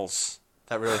animals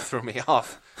that really threw me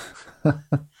off.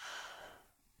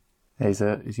 He's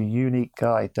a unique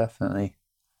guy, definitely.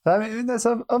 I mean, there's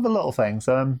other little things.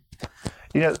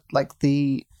 Like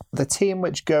the team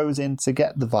which goes in to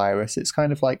get the virus. It's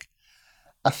kind of like,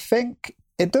 I think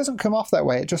it doesn't come off that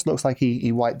way. It just looks like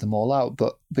he wiped them all out.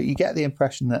 But you get the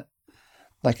impression that,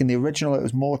 like in the original, it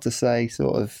was more to say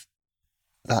sort of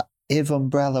that if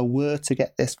Umbrella were to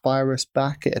get this virus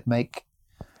back, it'd make,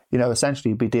 essentially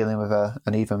you'd be dealing with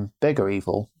an even bigger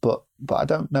evil. But I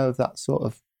don't know if that sort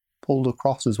of pulled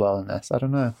across as well in this. I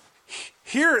don't know.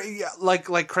 Here,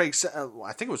 like Craig said,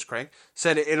 I think it was Craig,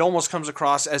 said it almost comes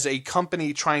across as a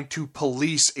company trying to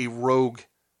police a rogue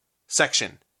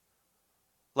section.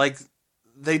 Like,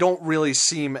 they don't really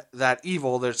seem that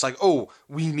evil. It's like, oh,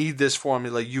 we need this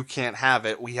formula. You can't have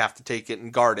it. We have to take it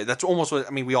and guard it. That's almost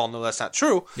what, we all know that's not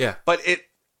true. Yeah. But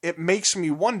it makes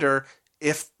me wonder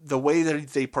if the way that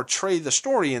they portray the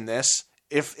story in this,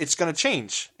 if it's going to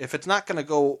change. If it's not going to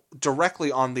go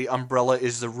directly on the Umbrella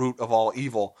is the root of all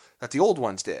evil that the old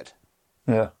ones did.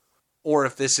 Yeah. Or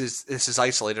if this is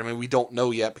isolated. We don't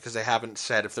know yet because they haven't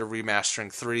said if they're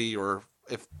remastering 3 or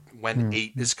when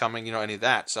 8 is coming, any of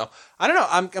that. So I don't know.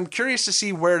 I'm curious to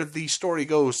see where the story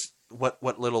goes.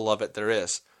 What little of it there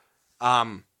is.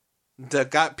 People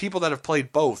that have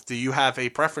played both, do you have a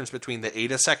preference between the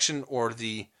Ada section or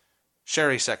the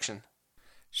Sherry section?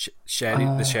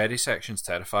 The Sherry section's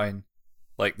terrifying.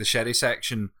 Like, the Sherry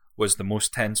section was the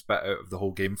most tense bit out of the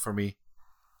whole game for me.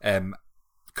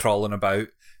 Crawling about,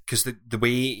 because the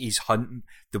way he's hunting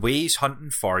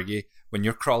for you when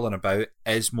you're crawling about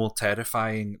is more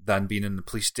terrifying than being in the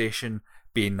police station,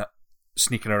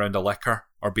 sneaking around a liquor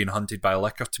or being hunted by a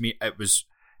liquor. To me, it's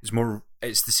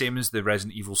the same as the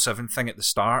Resident Evil 7 thing at the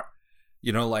start.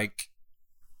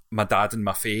 my dad in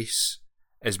my face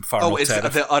is far Oh, more it's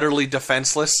terrifying. the utterly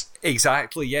defenseless.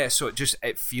 Exactly, yeah. So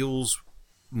it feels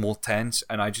more tense,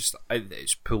 and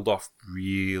it's pulled off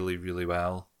really, really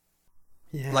well.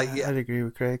 Yeah, Like, yeah. I'd agree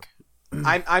with Craig.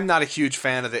 I'm not a huge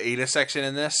fan of the Ada section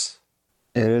in this.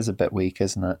 It is a bit weak,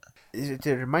 isn't it? Did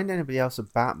it remind anybody else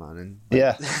of Batman and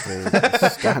Yeah. the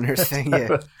scanners thing?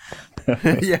 Yeah.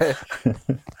 Yeah.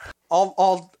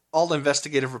 All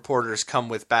investigative reporters come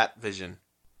with bat vision.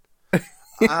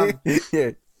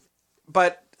 Yeah.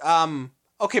 But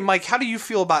okay, Mike, how do you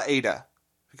feel about Ada?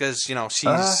 Because she's a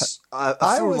I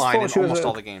through always line thought in she was almost a-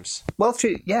 all the games. Well,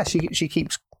 she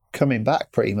keeps coming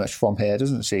back pretty much from here,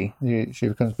 doesn't she? She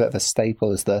becomes a bit of a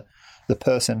staple as the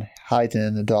person hiding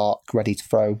in the dark, ready to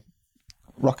throw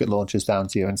rocket launchers down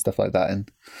to you and stuff like that.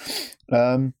 And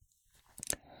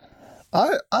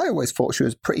I always thought she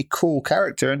was a pretty cool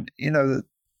character, and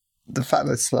the fact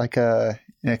that it's like kind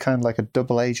of like a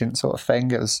double agent sort of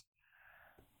thing.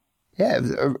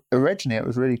 Originally it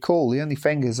was really cool. The only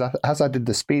thing is, as I did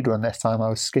the speedrun this time, I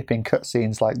was skipping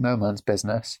cutscenes like no man's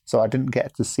business, so I didn't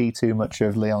get to see too much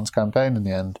of Leon's campaign in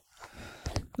the end.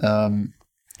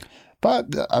 But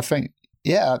I think,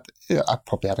 I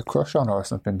probably had a crush on her or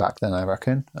something back then, I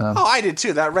reckon. Oh, I did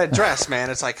too. That red dress,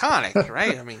 man, it's iconic,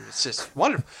 right? I mean, it's just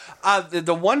wonderful.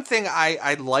 The one thing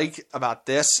I like about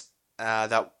this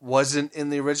that wasn't in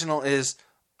the original is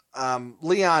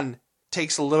Leon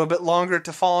takes a little bit longer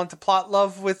to fall into plot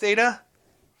love with Ada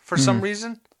for some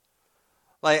reason.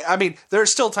 Like, I mean, there are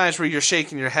still times where you're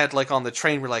shaking your head, like on the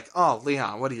train. We're like, "Oh,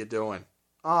 Leon, what are you doing?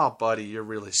 Oh, buddy, you're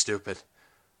really stupid."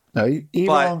 No,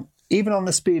 even on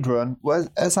the speed run,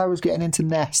 as I was getting into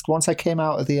Nest, once I came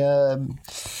out of the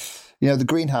the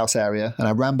greenhouse area and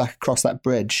I ran back across that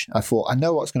bridge, I thought, I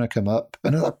know what's going to come up.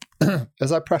 And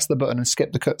as I pressed the button and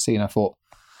skipped the cutscene, I thought,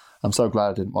 I'm so glad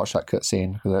I didn't watch that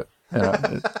cutscene,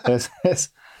 because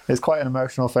it's quite an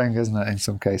emotional thing, isn't it? In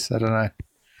some cases, I don't know.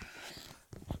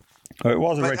 Or it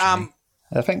was originally.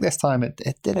 I think this time it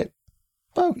did it.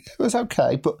 Well, it was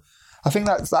okay, but I think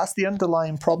that's the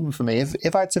underlying problem for me.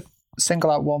 If I had to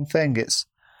single out one thing, it's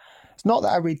not that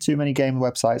I read too many game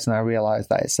websites and I realise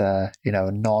that it's a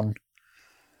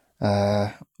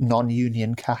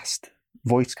non-union cast,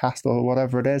 voice cast or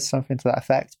whatever it is, something to that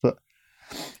effect. But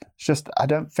it's just, I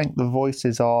don't think the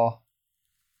voices are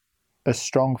as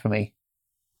strong for me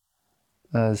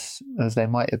as they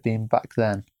might have been back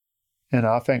then.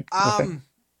 I think.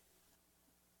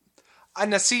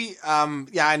 And see,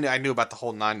 I knew about the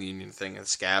whole non-union thing and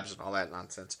scabs and all that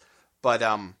nonsense. But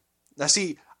now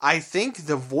see, I think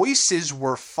the voices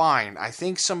were fine. I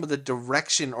think some of the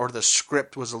direction or the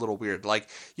script was a little weird. Like,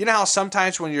 you know how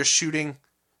sometimes when you're shooting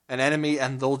an enemy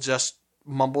and they'll just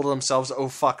mumble to themselves, "Oh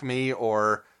fuck me,"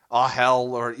 or "Oh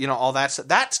hell," or all that stuff.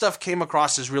 That stuff came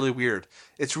across as really weird.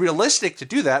 It's realistic to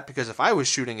do that because if I was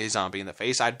shooting a zombie in the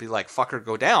face, I'd be like, "Fucker,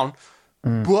 go down."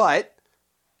 But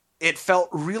it felt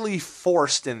really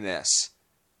forced in this.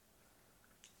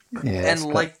 Yeah, it's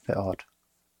and like a bit odd.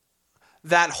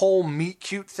 that whole meet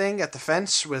cute thing at the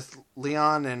fence with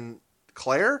Leon and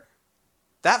Claire,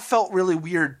 that felt really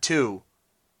weird too.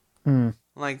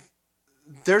 Like,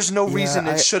 there's no reason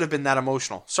it should have been that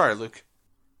emotional. Sorry, Luke.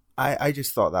 I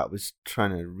just thought that was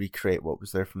trying to recreate what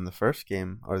was there from the first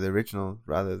game, or the original,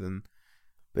 rather than...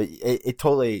 But it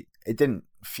totally... It didn't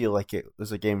feel like it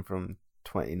was a game from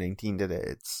 2019, did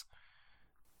it?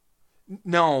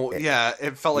 No,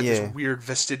 it felt like this weird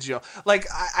vestigial... Like,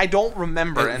 I don't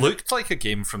remember... It looked like a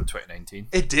game from 2019.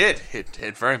 It did.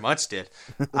 It very much did.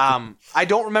 I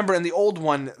don't remember in the old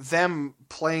one them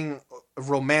playing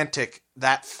romantic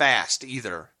that fast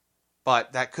either.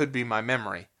 But that could be my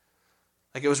memory.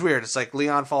 Like, it was weird. It's like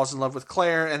Leon falls in love with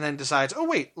Claire and then decides, oh,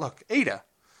 wait, look, Ada.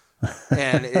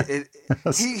 And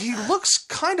he looks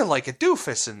kind of like a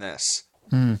doofus in this.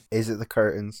 Is it the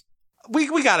curtains?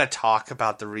 We got to talk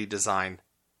about the redesign.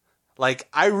 Like,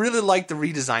 I really like the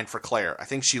redesign for Claire. I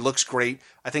think she looks great.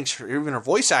 I think even her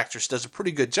voice actress does a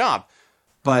pretty good job.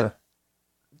 But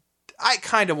I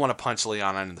kind of want to punch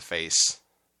Leon in the face.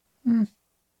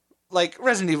 Like,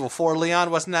 Resident Evil 4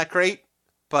 Leon wasn't that great,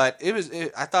 but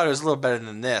I thought it was a little better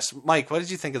than this. Mike, what did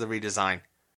you think of the redesign?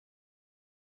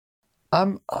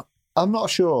 I'm not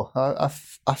sure. I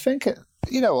think it.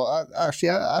 I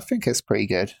think it's pretty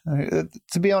good.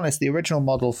 To be honest, the original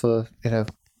model for the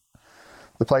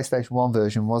PlayStation 1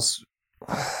 version was,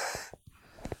 well,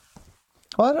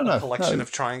 I don't know, A collection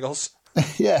of triangles.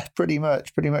 Yeah, pretty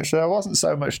much. There wasn't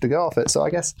so much to go off it. So I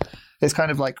guess it's kind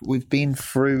of like we've been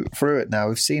through it now.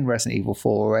 We've seen Resident Evil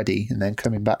 4 already, and then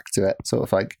coming back to it, sort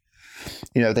of like,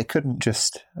 they couldn't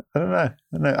just. I don't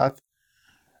know.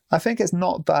 I think it's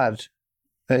not bad.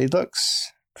 It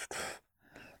looks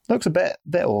Looks a bit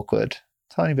awkward,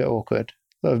 tiny bit awkward.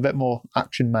 A bit more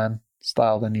Action Man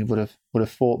style than you would have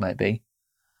thought. Maybe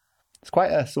it's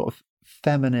quite a sort of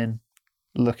feminine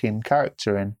looking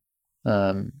character in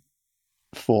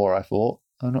 4. I thought.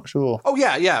 I'm not sure. Oh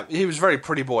yeah, he was very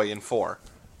pretty boy in 4.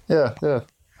 Yeah.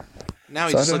 Now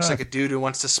he just looks like a dude who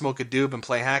wants to smoke a doob and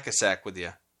play hack-a-sack with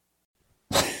you.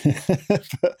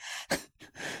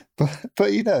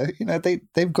 but you know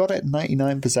they've got it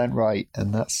 99% right,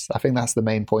 and I think that's the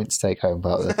main point to take home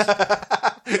about this.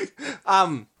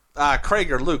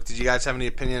 Craig or Luke, did you guys have any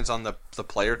opinions on the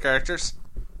player characters?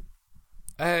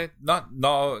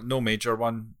 No major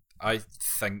one. I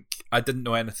think I didn't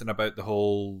know anything about the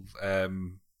whole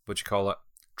what do you call it?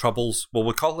 Troubles. Well,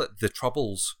 we call it the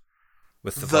Troubles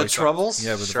with the voice Troubles.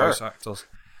 Yeah, with the voice actors.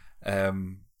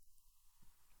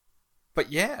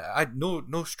 But yeah, I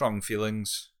no strong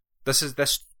feelings.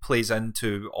 This plays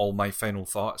into all my final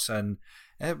thoughts, and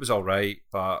it was all right,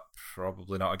 but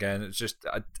probably not again. It's just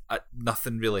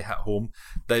nothing really hit home.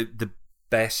 The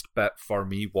best bit for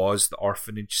me was the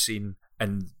orphanage scene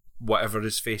and whatever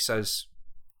his face is.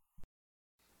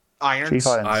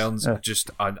 Irons, yeah.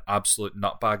 Just an absolute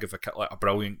nutbag of a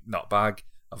brilliant nutbag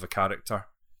of a character.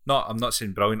 I'm not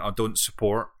saying brilliant. I don't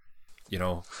support,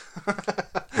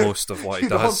 most of what he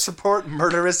does. You don't support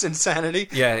murderous insanity.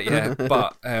 Yeah,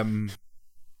 but the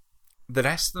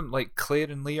rest of them, like Claire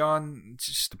and Leon,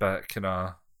 just a bit kind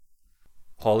of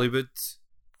Hollywood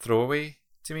throwaway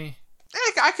to me.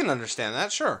 I can understand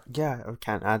that, sure. Yeah, I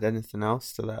can't add anything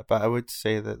else to that, but I would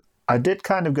say that I did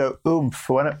kind of go oomph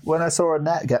when I saw a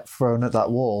net get thrown at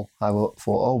that wall. I thought,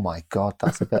 oh my god,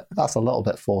 that's a little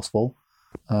bit forceful.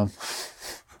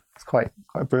 It's quite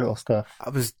brutal stuff. I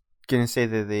was gonna say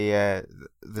that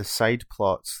the side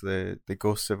plots, the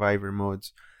Ghost Survivor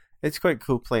modes, it's quite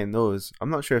cool playing those.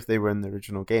 I'm not sure if they were in the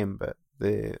original game, but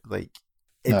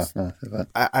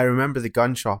I remember the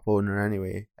gun shop owner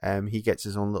anyway. He gets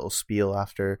his own little spiel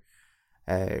after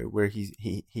where he's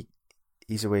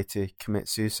away to commit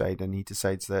suicide, and he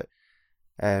decides that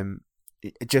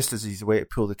just as he's away to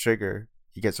pull the trigger,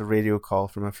 he gets a radio call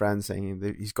from a friend saying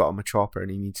that he's got him a chopper and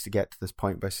he needs to get to this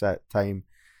point by set time,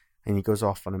 and he goes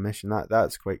off on a mission.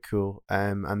 That's quite cool.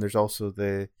 And there's also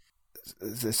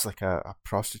this like a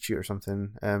prostitute or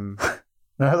something.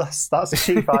 No, that's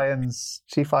Chief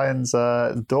Iron's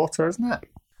daughter, isn't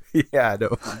it? Yeah, I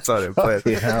know. Sorry, but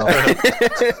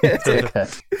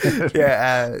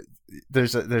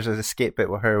there's an escape bit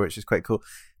with her, which is quite cool,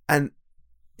 and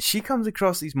she comes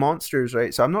across these monsters,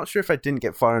 right? So I'm not sure if I didn't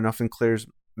get far enough in Claire's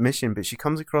mission, but she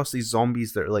comes across these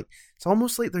zombies that are like, it's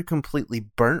almost like they're completely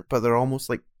burnt, but they're almost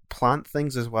like plant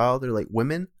things as well. They're like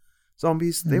women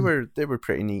zombies. They were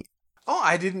pretty neat. Oh,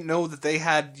 I didn't know that they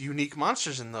had unique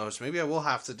monsters in those. Maybe I will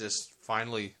have to just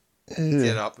finally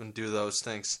get up and do those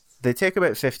things. They take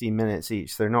about 15 minutes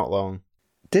each. They're not long.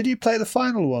 Did you play the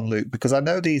final one, Luke? Because I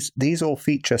know these all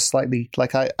feature slightly...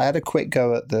 Like, I had a quick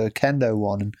go at the Kendo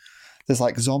one, and there's,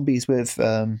 like, zombies with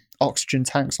oxygen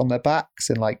tanks on their backs,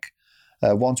 and, like,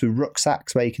 ones with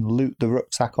rucksacks where you can loot the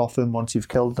rucksack off them once you've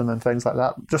killed them and things like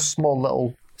that. Just small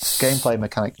little gameplay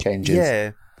mechanic changes.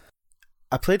 Yeah.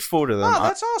 I played 4 of them. Oh,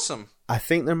 that's awesome. I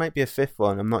think there might be a 5th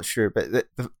one. I'm not sure. But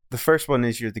the first one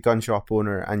is you're the gun shop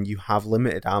owner and you have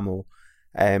limited ammo.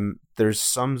 There's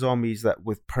some zombies that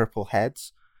with purple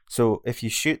heads. So if you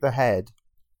shoot the head,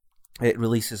 it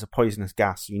releases a poisonous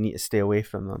gas. So you need to stay away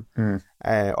from them.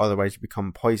 Otherwise you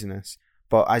become poisonous.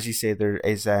 But as you say,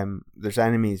 there's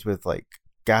enemies with like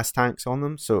gas tanks on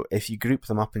them. So if you group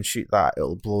them up and shoot that,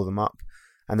 it'll blow them up.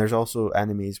 And there's also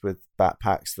enemies with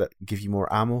backpacks that give you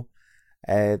more ammo.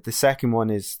 The second one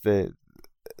is the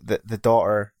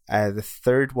daughter. The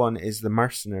third one is the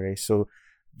mercenary. So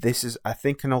this is, I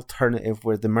think, an alternative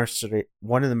where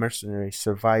one of the mercenaries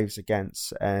survives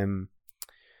against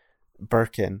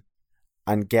Birkin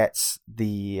and gets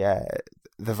the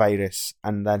virus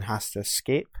and then has to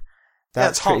escape.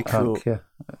 That's pretty cool. Yeah.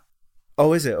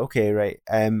 Oh, is it? Okay, right.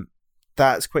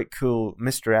 That's quite cool.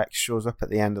 Mr. X shows up at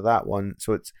the end of that one,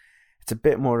 so it's a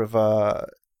bit more of a...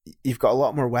 You've got a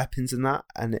lot more weapons in that,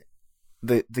 and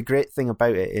the great thing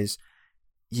about it is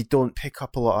you don't pick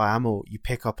up a lot of ammo, you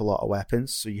pick up a lot of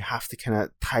weapons, so you have to kind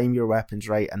of time your weapons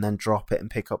right and then drop it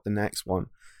and pick up the next one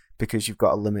because you've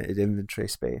got a limited inventory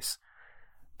space.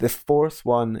 The fourth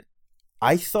one,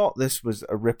 I thought this was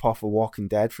a rip-off of Walking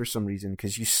Dead for some reason,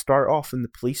 because you start off in the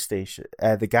police station,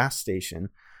 the gas station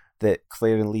that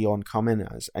Claire and Leon come in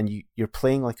as, and you're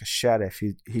playing like a sheriff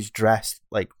who's dressed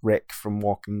like Rick from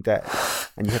Walking Dead,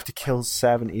 and you have to kill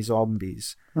 70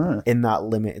 zombies in that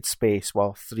limited space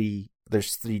while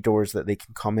there's 3 doors that they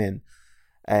can come in.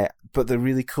 But the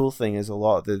really cool thing is a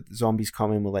lot of the zombies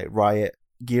come in with like riot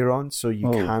gear on, so you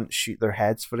can't shoot their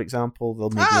heads, for example. They'll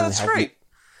maybe only that's have great.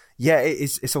 Yeah,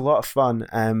 it's a lot of fun.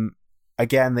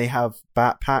 Again, they have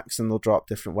backpacks and they'll drop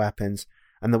different weapons,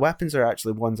 and the weapons are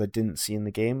actually ones I didn't see in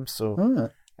the game. So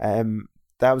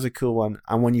that was a cool one.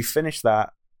 And when you finish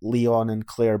that, Leon and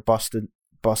Claire bust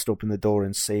open the door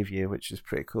and save you, which is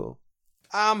pretty cool.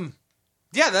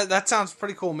 Yeah, that sounds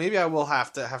pretty cool. Maybe I will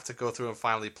have to go through and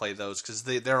finally play those, because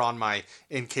they're on my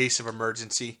in case of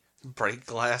emergency break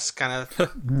glass kind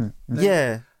of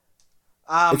Yeah.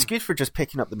 It's good for just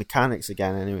picking up the mechanics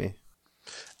again anyway.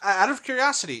 Out of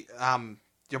curiosity,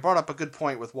 you brought up a good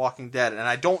point with Walking Dead, and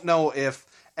I don't know if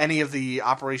any of the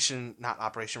not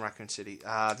Operation Raccoon City,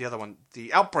 the other one,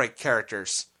 the Outbreak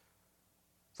characters,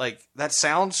 like, that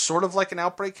sounds sort of like an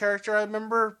Outbreak character I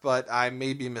remember, but I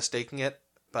may be mistaking it.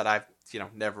 But I've,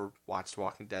 never watched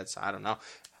Walking Dead, so I don't know.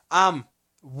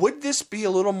 Would this be a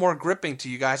little more gripping to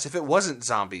you guys if it wasn't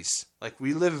zombies? Like,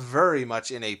 we live very much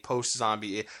in a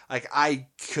post-zombie... Like, I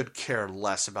could care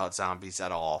less about zombies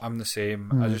at all. I'm the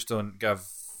same. I just don't give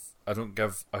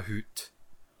a hoot.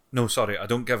 No, sorry, I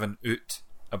don't give an oot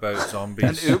about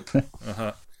zombies. An oop?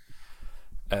 Uh-huh.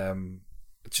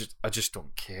 I just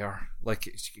don't care. Like,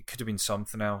 it could have been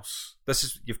something else.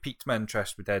 You've piqued my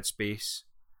interest with Dead Space.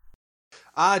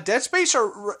 Dead Space,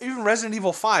 or even Resident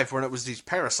Evil 5, when it was these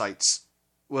parasites...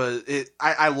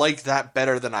 I like that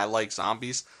better than I like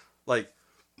zombies. Like,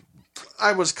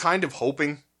 I was kind of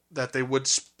hoping that they would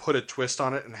put a twist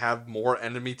on it and have more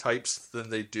enemy types than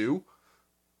they do.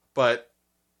 But,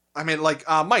 I mean, like,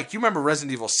 Mike, you remember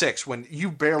Resident Evil 6, when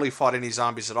you barely fought any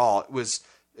zombies at all. It was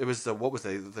the, what was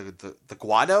the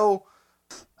Guado?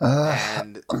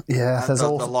 And there's the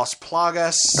Las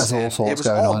Plagas. There's all sorts it was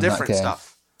going all on different in that game.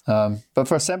 stuff. But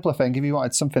for a simpler thing, if you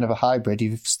wanted something of a hybrid,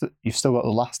 you've still got The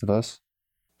Last of Us.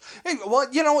 Hey, well,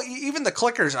 even the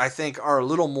clickers, I think, are a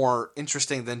little more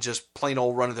interesting than just plain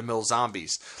old run-of-the-mill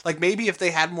zombies. Like, maybe if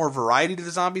they had more variety to the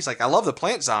zombies, like, I love the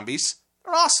plant zombies.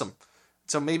 They're awesome.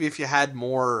 So maybe if you had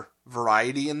more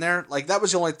variety in there, like, that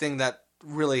was the only thing that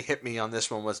really hit me on this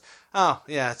one was, oh,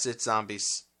 yeah, it's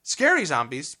zombies. Scary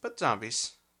zombies, but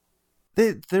zombies.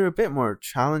 They're a bit more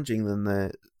challenging than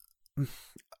the...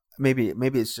 Maybe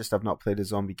it's just I've not played a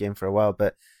zombie game for a while,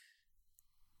 but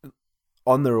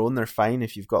on their own, they're fine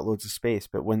if you've got loads of space.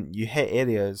 But when you hit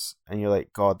areas and you're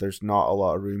like, God, there's not a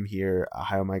lot of room here.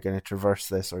 How am I going to traverse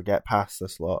this or get past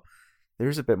this lot?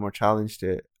 There's a bit more challenge to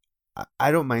it.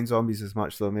 I don't mind zombies as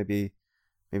much, though. Maybe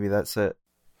that's it.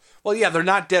 Well, yeah, they're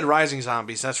not Dead Rising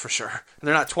zombies, that's for sure. And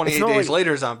they're not 28 days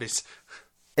later zombies.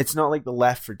 It's not like the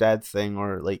Left 4 Dead thing,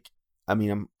 or like, I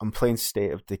mean, I'm playing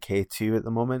State of Decay 2 at the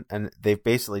moment, and they've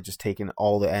basically just taken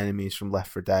all the enemies from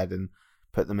Left 4 Dead and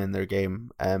put them in their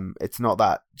game. It's not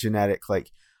that generic,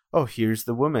 like, oh, here's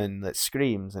the woman that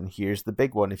screams, and here's the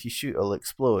big one, if you shoot it'll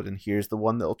explode, and here's the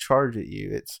one that'll charge at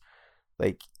you. It's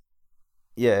like,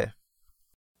 yeah.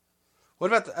 What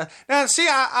about the... now, see,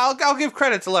 I'll give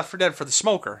credit to Left 4 Dead for the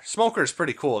smoker. Smoker is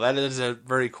pretty cool. That is a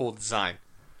very cool design.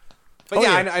 But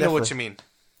I know what you mean.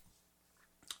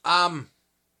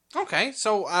 Okay,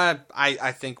 so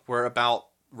I think we're about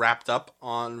wrapped up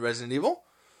on Resident Evil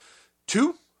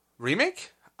 2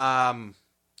 Remake.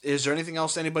 Is there anything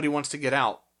else anybody wants to get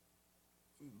out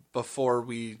before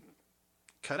we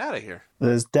cut out of here?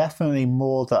 There's definitely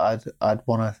more that I'd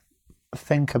want to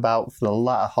think about for the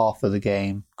latter half of the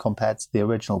game compared to the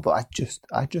original, but I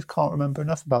just can't remember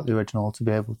enough about the original to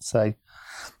be able to say,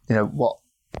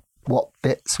 what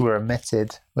bits were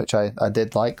omitted, which I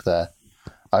did like there.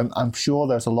 I'm sure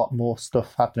there's a lot more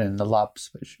stuff happening in the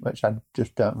labs, which I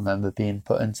just don't remember being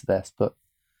put into this, but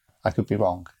I could be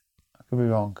wrong.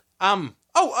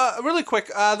 Really quick,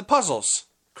 the puzzles.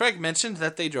 Craig mentioned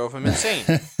that they drove him insane.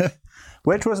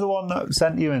 Which was the one that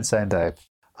sent you insane, Dave?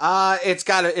 It's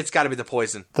gotta be the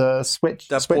poison. The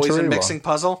poison mixing one.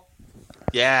 Puzzle.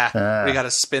 Yeah, we gotta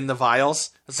spin the vials.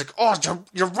 It's like, oh,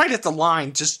 you're right at the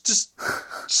line. Just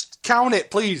count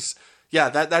it, please. Yeah,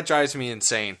 that drives me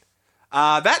insane.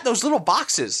 Those little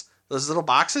boxes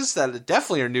that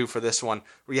definitely are new for this one,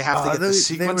 where you have to get the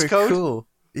sequence code. Cool.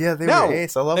 Yeah, they were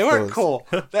ace. I love those. They weren't cool.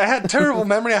 I had terrible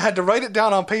memory. I had to write it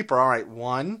down on paper. All right,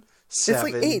 1, 7.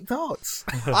 It's like 8 dots.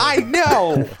 I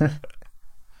know.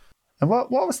 And what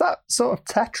was that sort of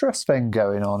Tetris thing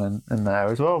going on in there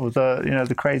as well? With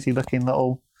the crazy looking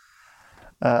little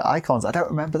icons. I don't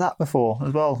remember that before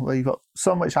as well. Where you got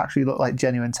some which actually look like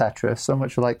genuine Tetris, some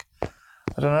which are like,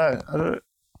 I don't know.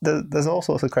 There's all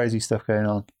sorts of crazy stuff going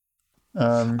on.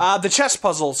 The chess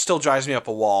puzzle still drives me up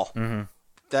a wall. Mm-hmm.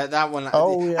 That one.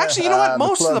 Oh, yeah. Actually, you know what?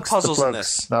 Most of the plugs, puzzles in plugs.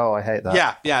 this. No, I hate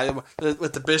that. Yeah.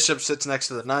 With the bishop sits next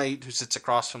to the knight who sits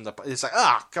across from the. It's like,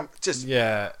 come, just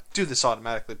do this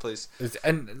automatically, please.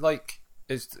 And like,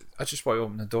 I just want to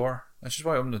open the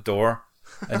door.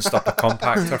 And stop a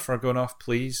compactor from going off,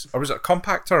 please. Or was it a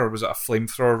compactor or was it a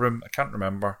flamethrower room? I can't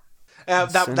remember.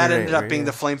 That ended up being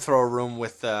the flamethrower room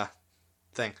with the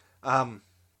thing. I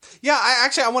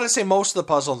want to say most of the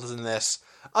puzzles in this,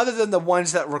 other than the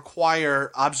ones that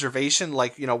require observation,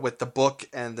 like, with the book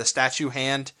and the statue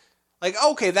hand, like,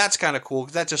 okay, that's kind of cool,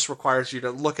 because that just requires you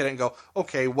to look at it and go,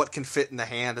 okay, what can fit in the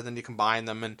hand, and then you combine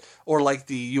them, or like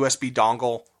the USB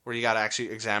dongle, where you got to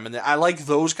actually examine it. I like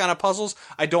those kind of puzzles.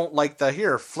 I don't like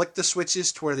flick the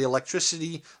switches to where the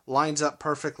electricity lines up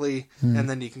perfectly, and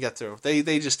then you can get through.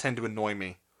 They just tend to annoy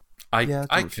me. I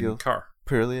don't feel concur.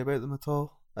 Poorly about them at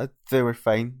all. They were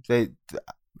fine.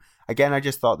 Again, I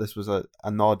just thought this was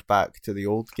a nod back to the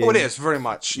old game. Oh, it is, very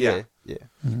much, yeah.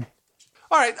 Mm-hmm.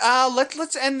 All right,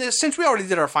 let's end this, since we already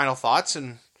did our final thoughts,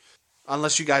 and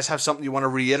unless you guys have something you want to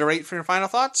reiterate for your final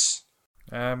thoughts?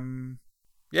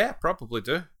 Yeah, probably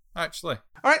do, actually.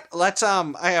 All right, let's,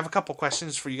 I have a couple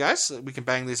questions for you guys. We can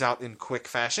bang these out in quick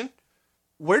fashion.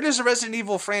 Where does the Resident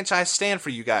Evil franchise stand for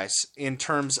you guys in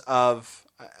terms of,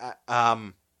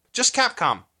 just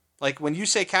Capcom? Like, when you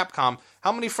say Capcom,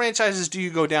 how many franchises do you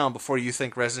go down before you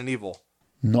think Resident Evil?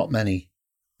 Not many.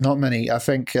 I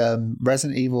think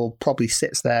Resident Evil probably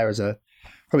sits there as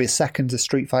probably a second to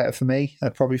Street Fighter for me, I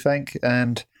probably think.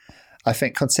 And I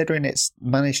think considering it's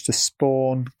managed to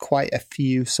spawn quite a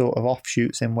few sort of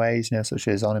offshoots in ways, such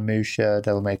as Onimusha,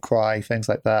 Devil May Cry, things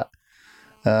like that,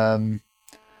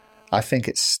 I think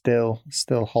it still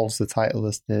holds the title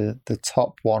as the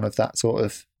top one of that sort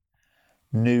of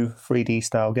new 3D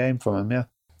style game from him,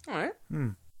 All right.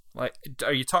 Like,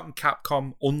 are you talking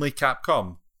Capcom, only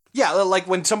Capcom? Yeah, like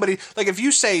when somebody, like if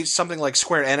you say something like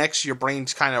Square Enix, your brain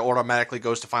kind of automatically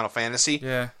goes to Final Fantasy.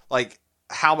 Yeah. Like,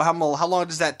 how long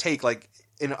does that take? Like,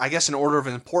 I guess in order of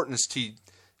importance to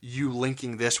you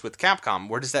linking this with Capcom,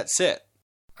 where does that sit?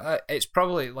 It's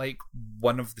probably like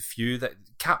one of the few that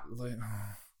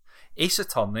Ace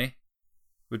Attorney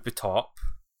would be top.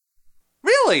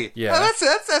 Really? Yeah. Oh,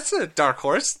 that's a dark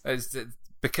horse.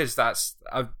 Because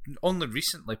I've only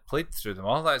recently played through them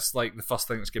all. That's like the first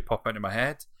thing that's going to pop into my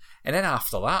head. And then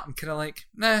after that, I'm kind of like,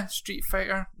 nah, Street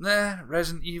Fighter, nah,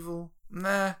 Resident Evil,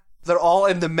 nah. They're all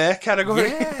in the meh category?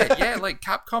 Yeah, like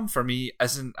Capcom for me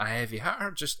isn't a heavy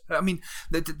hitter. Just, I mean,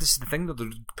 this is the thing, though, they're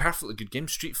perfectly good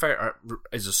games. Street Fighter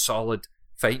is a solid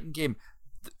fighting game.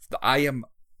 I am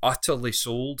utterly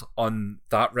sold on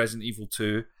that Resident Evil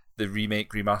 2, the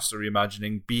remake, remaster,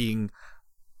 reimagining, being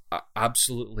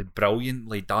absolutely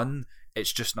brilliantly done.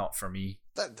 It's just not for me.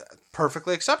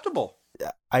 Perfectly acceptable.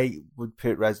 I would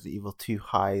put Resident Evil 2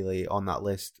 highly on that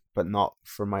list, but not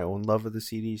for my own love of the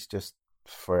series, just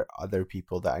for other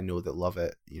people that I know that love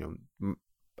it.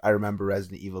 I remember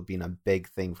Resident Evil being a big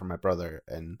thing for my brother,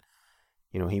 and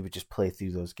he would just play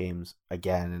through those games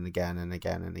again and again and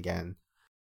again and again.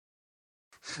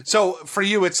 So for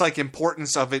you, it's like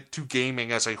importance of it to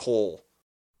gaming as a whole.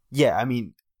 Yeah, I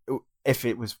mean, if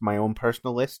it was my own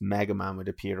personal list, Mega Man would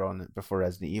appear on it before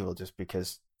Resident Evil, just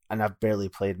because. And I've barely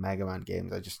played Mega Man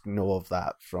games. I just know of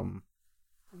that from.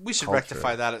 We should culture.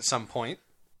 rectify that at some point.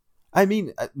 I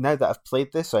mean, now that I've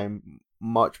played this, I'm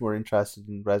much more interested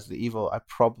in Resident Evil. I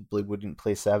probably wouldn't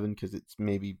play 7 because it's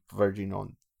maybe verging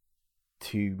on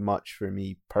too much for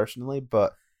me personally.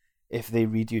 But if they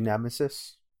redo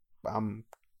Nemesis, I'm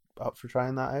up for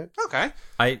trying that out. Okay.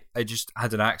 I just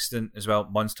had an accident as well.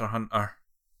 Monster Hunter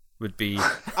would be.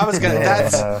 I was gonna.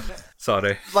 That's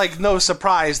sorry. Like no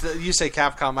surprise that you say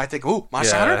Capcom. I think, ooh,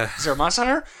 Monster Hunter. Is there a Monster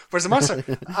Hunter? Where's the monster?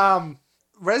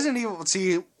 Resident Evil.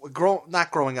 See, not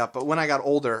growing up, but when I got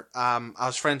older, I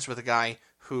was friends with a guy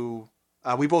who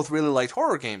we both really liked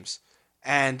horror games,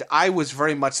 and I was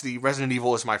very much the Resident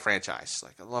Evil is my franchise.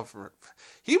 Like I love.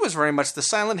 He was very much the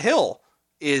Silent Hill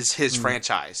is his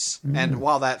franchise, and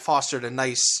while that fostered a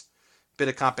nice bit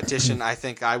of competition, I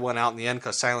think I won out in the end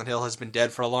because Silent Hill has been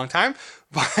dead for a long time.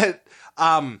 But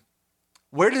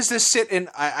where does this sit in?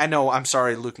 I know, I'm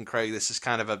sorry, Luke and Craig, this is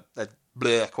kind of a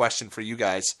bleh question for you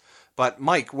guys. But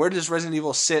Mike, where does Resident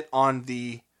Evil sit on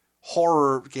the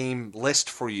horror game list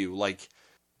for you? Like,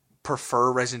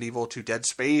 prefer Resident Evil to Dead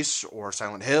Space or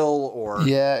Silent Hill or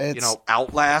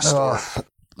Outlast?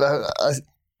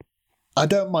 I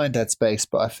don't mind Dead Space,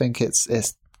 but I think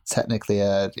it's technically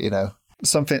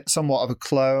something somewhat of a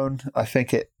clone. I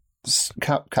think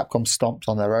Capcom stomped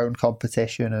on their own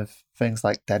competition of things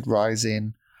like Dead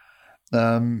Rising.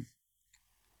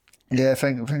 Yeah,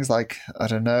 things like, I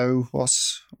don't know,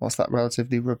 what's that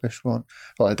relatively rubbish one?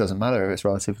 Well, it doesn't matter if it's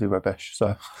relatively rubbish.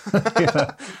 So you know,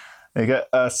 you get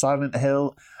Silent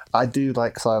Hill. I do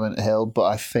like Silent Hill, but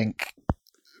I think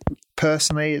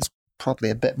personally it's probably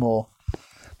a bit more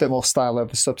style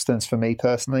over substance for me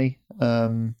personally.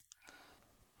 I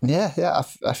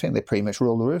think they pretty much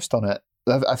rule the roost on it.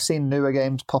 I've seen newer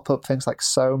games pop up, things like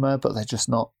Soma, but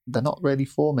they're not really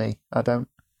for me. I don't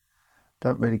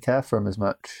really care for them as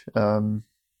much. So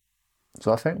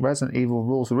I think Resident Evil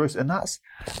rules the roost, and that's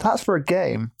for a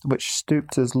game which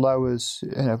stooped as low as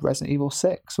Resident Evil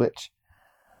 6, which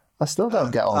I still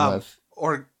don't get on with.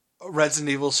 Or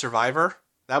Resident Evil Survivor.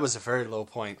 That was a very low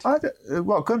point.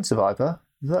 Gun Survivor?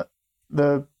 Is that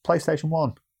the PlayStation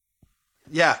 1?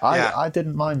 Yeah, I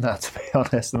didn't mind that, to be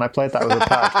honest, and I played that with a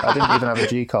pad. I didn't even have a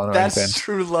G-Con or anything. That's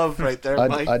true love right there,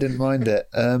 Mike. I didn't mind it.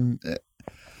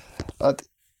 I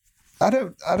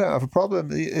don't have a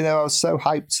problem. I was so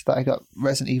hyped that I got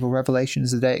Resident Evil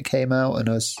Revelations the day it came out, and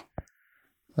I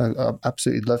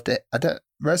absolutely loved it.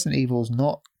 Resident Evil's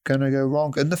not gonna go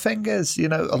wrong. And the thing is, a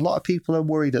lot of people are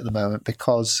worried at the moment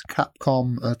because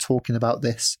Capcom are talking about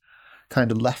this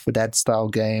kind of Left 4 Dead style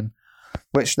game,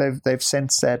 which they've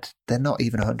since said they're not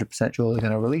even 100% sure they're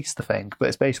going to release the thing, but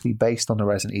it's basically based on the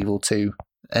Resident Evil 2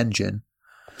 engine.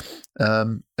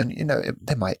 And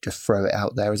they might just throw it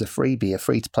out there as a freebie, a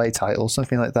free-to-play title,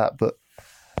 something like that. But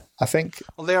I think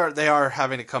they are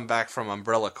having to come back from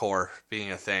Umbrella Corps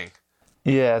being a thing.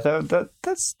 Yeah,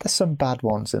 there's some bad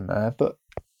ones in there, but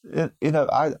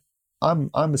I'm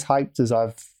as hyped as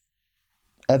I've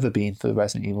ever been for the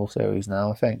Resident Evil series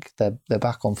now. I think they're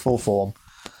back on full form.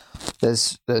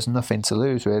 There's nothing to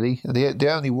lose really. The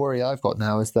only worry I've got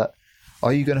now is that,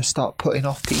 are you going to start putting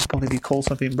off people if you call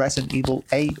something Resident Evil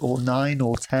 8 or 9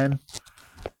 or 10?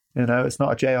 It's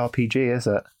not a JRPG, is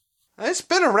it? It's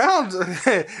been around.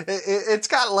 It's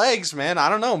got legs, man. I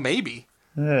don't know, maybe.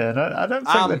 Yeah, and I don't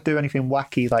think they'd do anything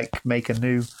wacky like make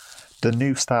the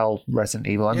new style Resident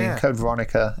Evil. I mean, Code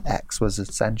Veronica X was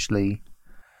essentially...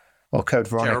 Well, Code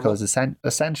Veronica was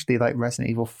essentially like Resident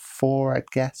Evil 4, I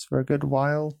guess, for a good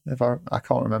while. I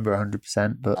can't remember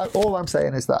 100%, but all I'm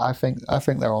saying is that I think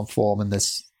they're on form, and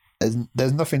there's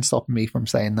nothing stopping me from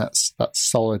saying that's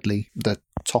solidly the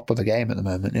top of the game at the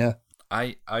moment. Yeah,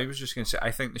 I was just going to say,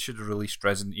 I think they should have released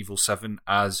Resident Evil 7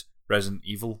 as Resident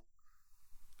Evil,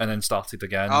 and then started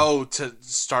again. Oh, to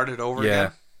start it over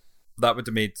again? That would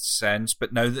have made sense.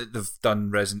 But now that they've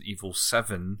done Resident Evil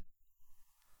 7.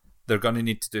 They're going to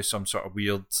need to do some sort of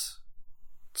weird...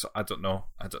 So I don't know.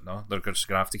 They're just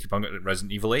going to have to keep on at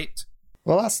Resident Evil 8.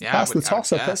 Well, that's the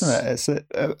toss-up, isn't it?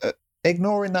 It's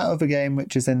ignoring that other game,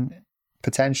 which is in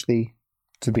potentially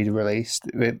to be released.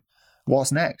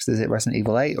 What's next? Is it Resident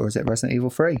Evil 8 or is it Resident Evil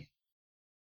 3?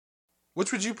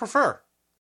 Which would you prefer?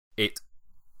 8.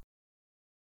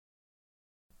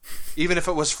 Even if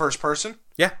it was first person?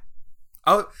 Yeah.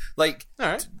 All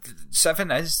right. 7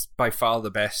 is by far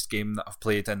the best game that I've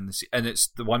played and it's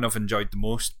the one I've enjoyed the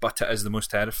most, but it is the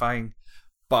most terrifying.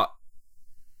 But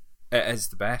it is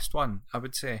the best one, I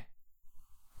would say.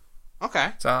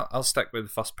 Okay. So I'll stick with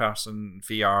first person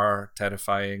VR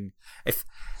terrifying. If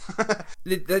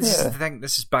this is the thing,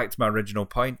 this is back to my original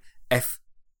point. If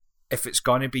it's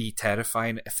going to be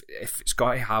terrifying, if it's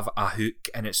got to have a hook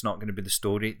and it's not going to be the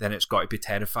story, then it's got to be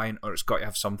terrifying, or it's got to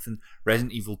have something.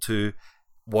 Resident Evil 2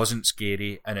 wasn't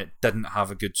scary and it didn't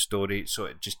have a good story, so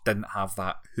it just didn't have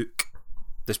that hook,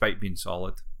 despite being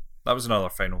solid. That was another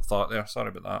final thought there. Sorry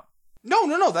about that.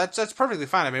 No. That's perfectly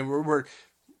fine. I mean,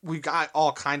 we got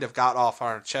off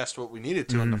our chest what we needed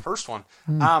to in the first one.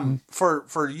 Mm-hmm.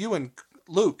 For you and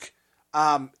Luke.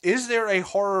 Is there a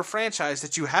horror franchise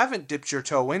that you haven't dipped your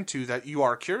toe into that you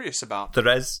are curious about? There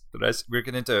is. We're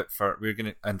going to do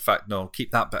it in fact, no,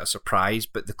 keep that bit of surprise,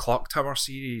 but the Clock Tower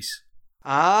series.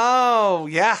 Oh,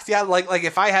 yeah. Like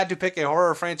if I had to pick a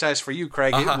horror franchise for you,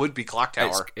 Craig, it would be Clock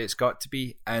Tower. It's got to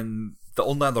be. And the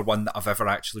only other one that I've ever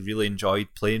actually really enjoyed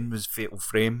playing was Fatal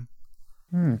Frame.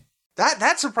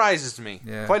 That surprises me.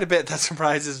 Yeah. Quite a bit, that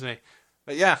surprises me.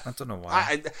 But yeah. I don't know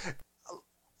why.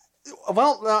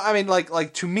 I mean,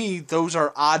 like to me, those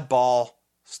are oddball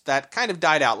that kind of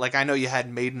died out. Like I know you had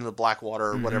Maiden of the Blackwater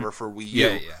or whatever for Wii U,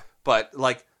 yeah. but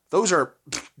like those are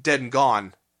dead and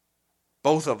gone,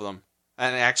 both of them.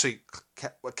 And actually,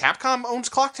 Capcom owns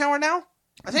Clock Tower now.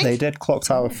 I think they did Clock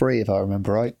Tower 3, if I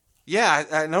remember right. Yeah,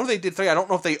 I know they did 3. I don't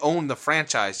know if they own the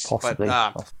franchise, possibly.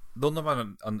 But the only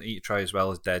one on the try as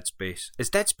well as Dead Space. Is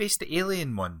Dead Space the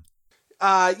alien one?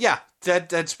 Yeah,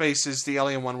 Dead Space is the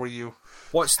alien one where you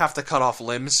have to cut off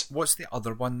limbs. What's the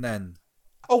other one then?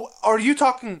 Oh, are you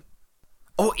talking?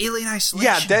 Oh, Alien Isolation.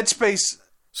 Yeah, Dead Space.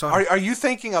 Sorry. Are you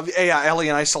thinking of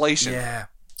Alien Isolation? Yeah.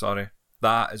 Sorry.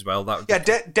 That as well. That would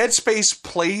Yeah, Dead Space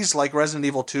plays like Resident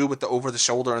Evil 2 with the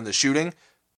over-the-shoulder and the shooting.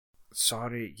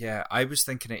 Sorry, yeah. I was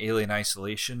thinking of Alien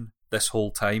Isolation this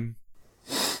whole time.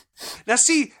 Now,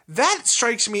 see, that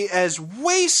strikes me as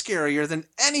way scarier than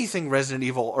anything Resident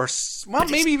Evil or, well,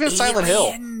 maybe even Silent Hill.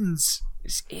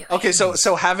 It's aliens. Okay,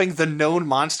 so having the known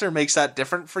monster makes that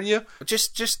different for you?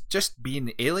 Just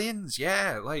being aliens,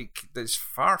 yeah, like, it's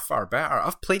far, far better.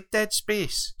 I've played Dead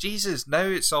Space. Jesus, now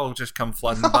it's all just come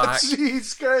flooding back.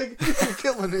 Jeez, Greg, you're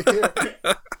killing it here.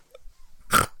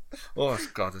 Oh,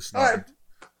 God, it's not.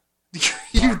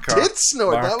 You Marker. did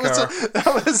snort.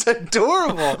 That was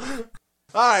adorable.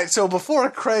 All right, so before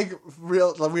Craig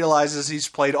realizes he's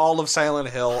played all of Silent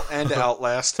Hill and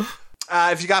Outlast,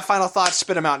 if you got final thoughts,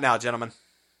 spit them out now, gentlemen.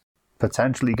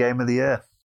 Potentially game of the year.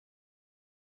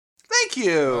 Thank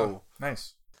you. Oh,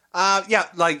 nice. Yeah,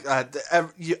 like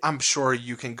I'm sure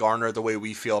you can garner the way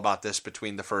we feel about this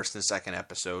between the first and second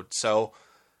episode. So,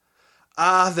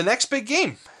 the next big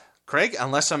game, Craig,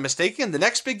 unless I'm mistaken, the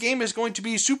next big game is going to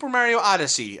be Super Mario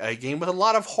Odyssey, a game with a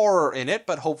lot of horror in it,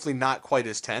 but hopefully not quite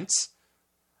as tense.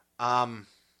 I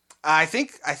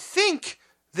think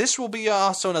this will be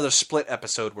also another split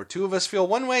episode where two of us feel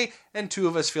one way and two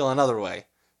of us feel another way.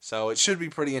 So it should be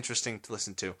pretty interesting to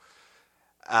listen to.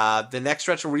 The next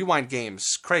Retro Rewind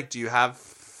games. Craig, do you have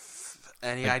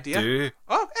any idea? I do.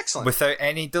 Oh, excellent. Without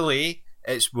any delay,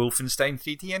 it's Wolfenstein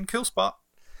 3D and Cool Spot.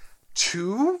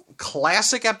 Two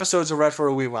classic episodes of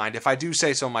Retro Rewind, if I do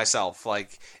say so myself.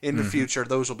 Like, in the future,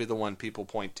 those will be the one people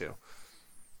point to.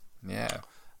 Yeah.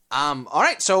 All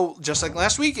right, so just like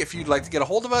last week, if you'd like to get a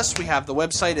hold of us, we have the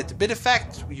website at The Bit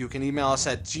Effect. You can email us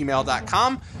at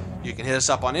gmail.com. You can hit us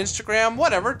up on Instagram,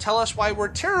 whatever. Tell us why we're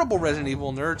terrible Resident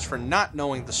Evil nerds for not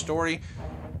knowing the story.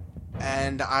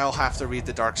 And I'll have to read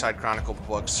the Dark Side Chronicle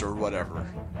books or whatever.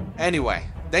 Anyway,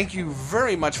 thank you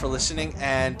very much for listening.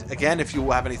 And again, if you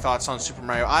have any thoughts on Super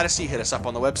Mario Odyssey, hit us up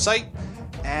on the website.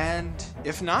 And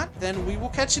if not, then we will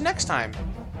catch you next time.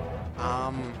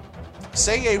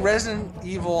 Say a Resident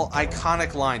Evil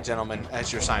iconic line, gentlemen,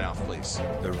 as your sign-off, please.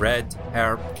 The red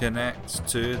herb connects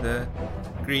to the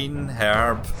green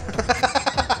herb.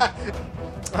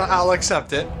 I'll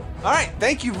accept it. All right,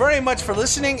 thank you very much for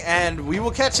listening, and we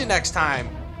will catch you next time.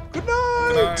 Good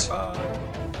night. Good night.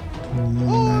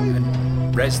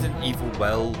 Bye. Resident Evil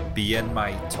will be in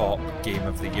my top game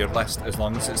of the year list as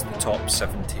long as it's the top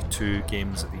 72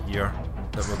 games of the year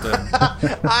that we're doing.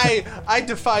 I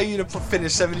defy you to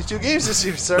finish 72 games this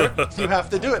year, sir. You have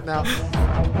to do it now.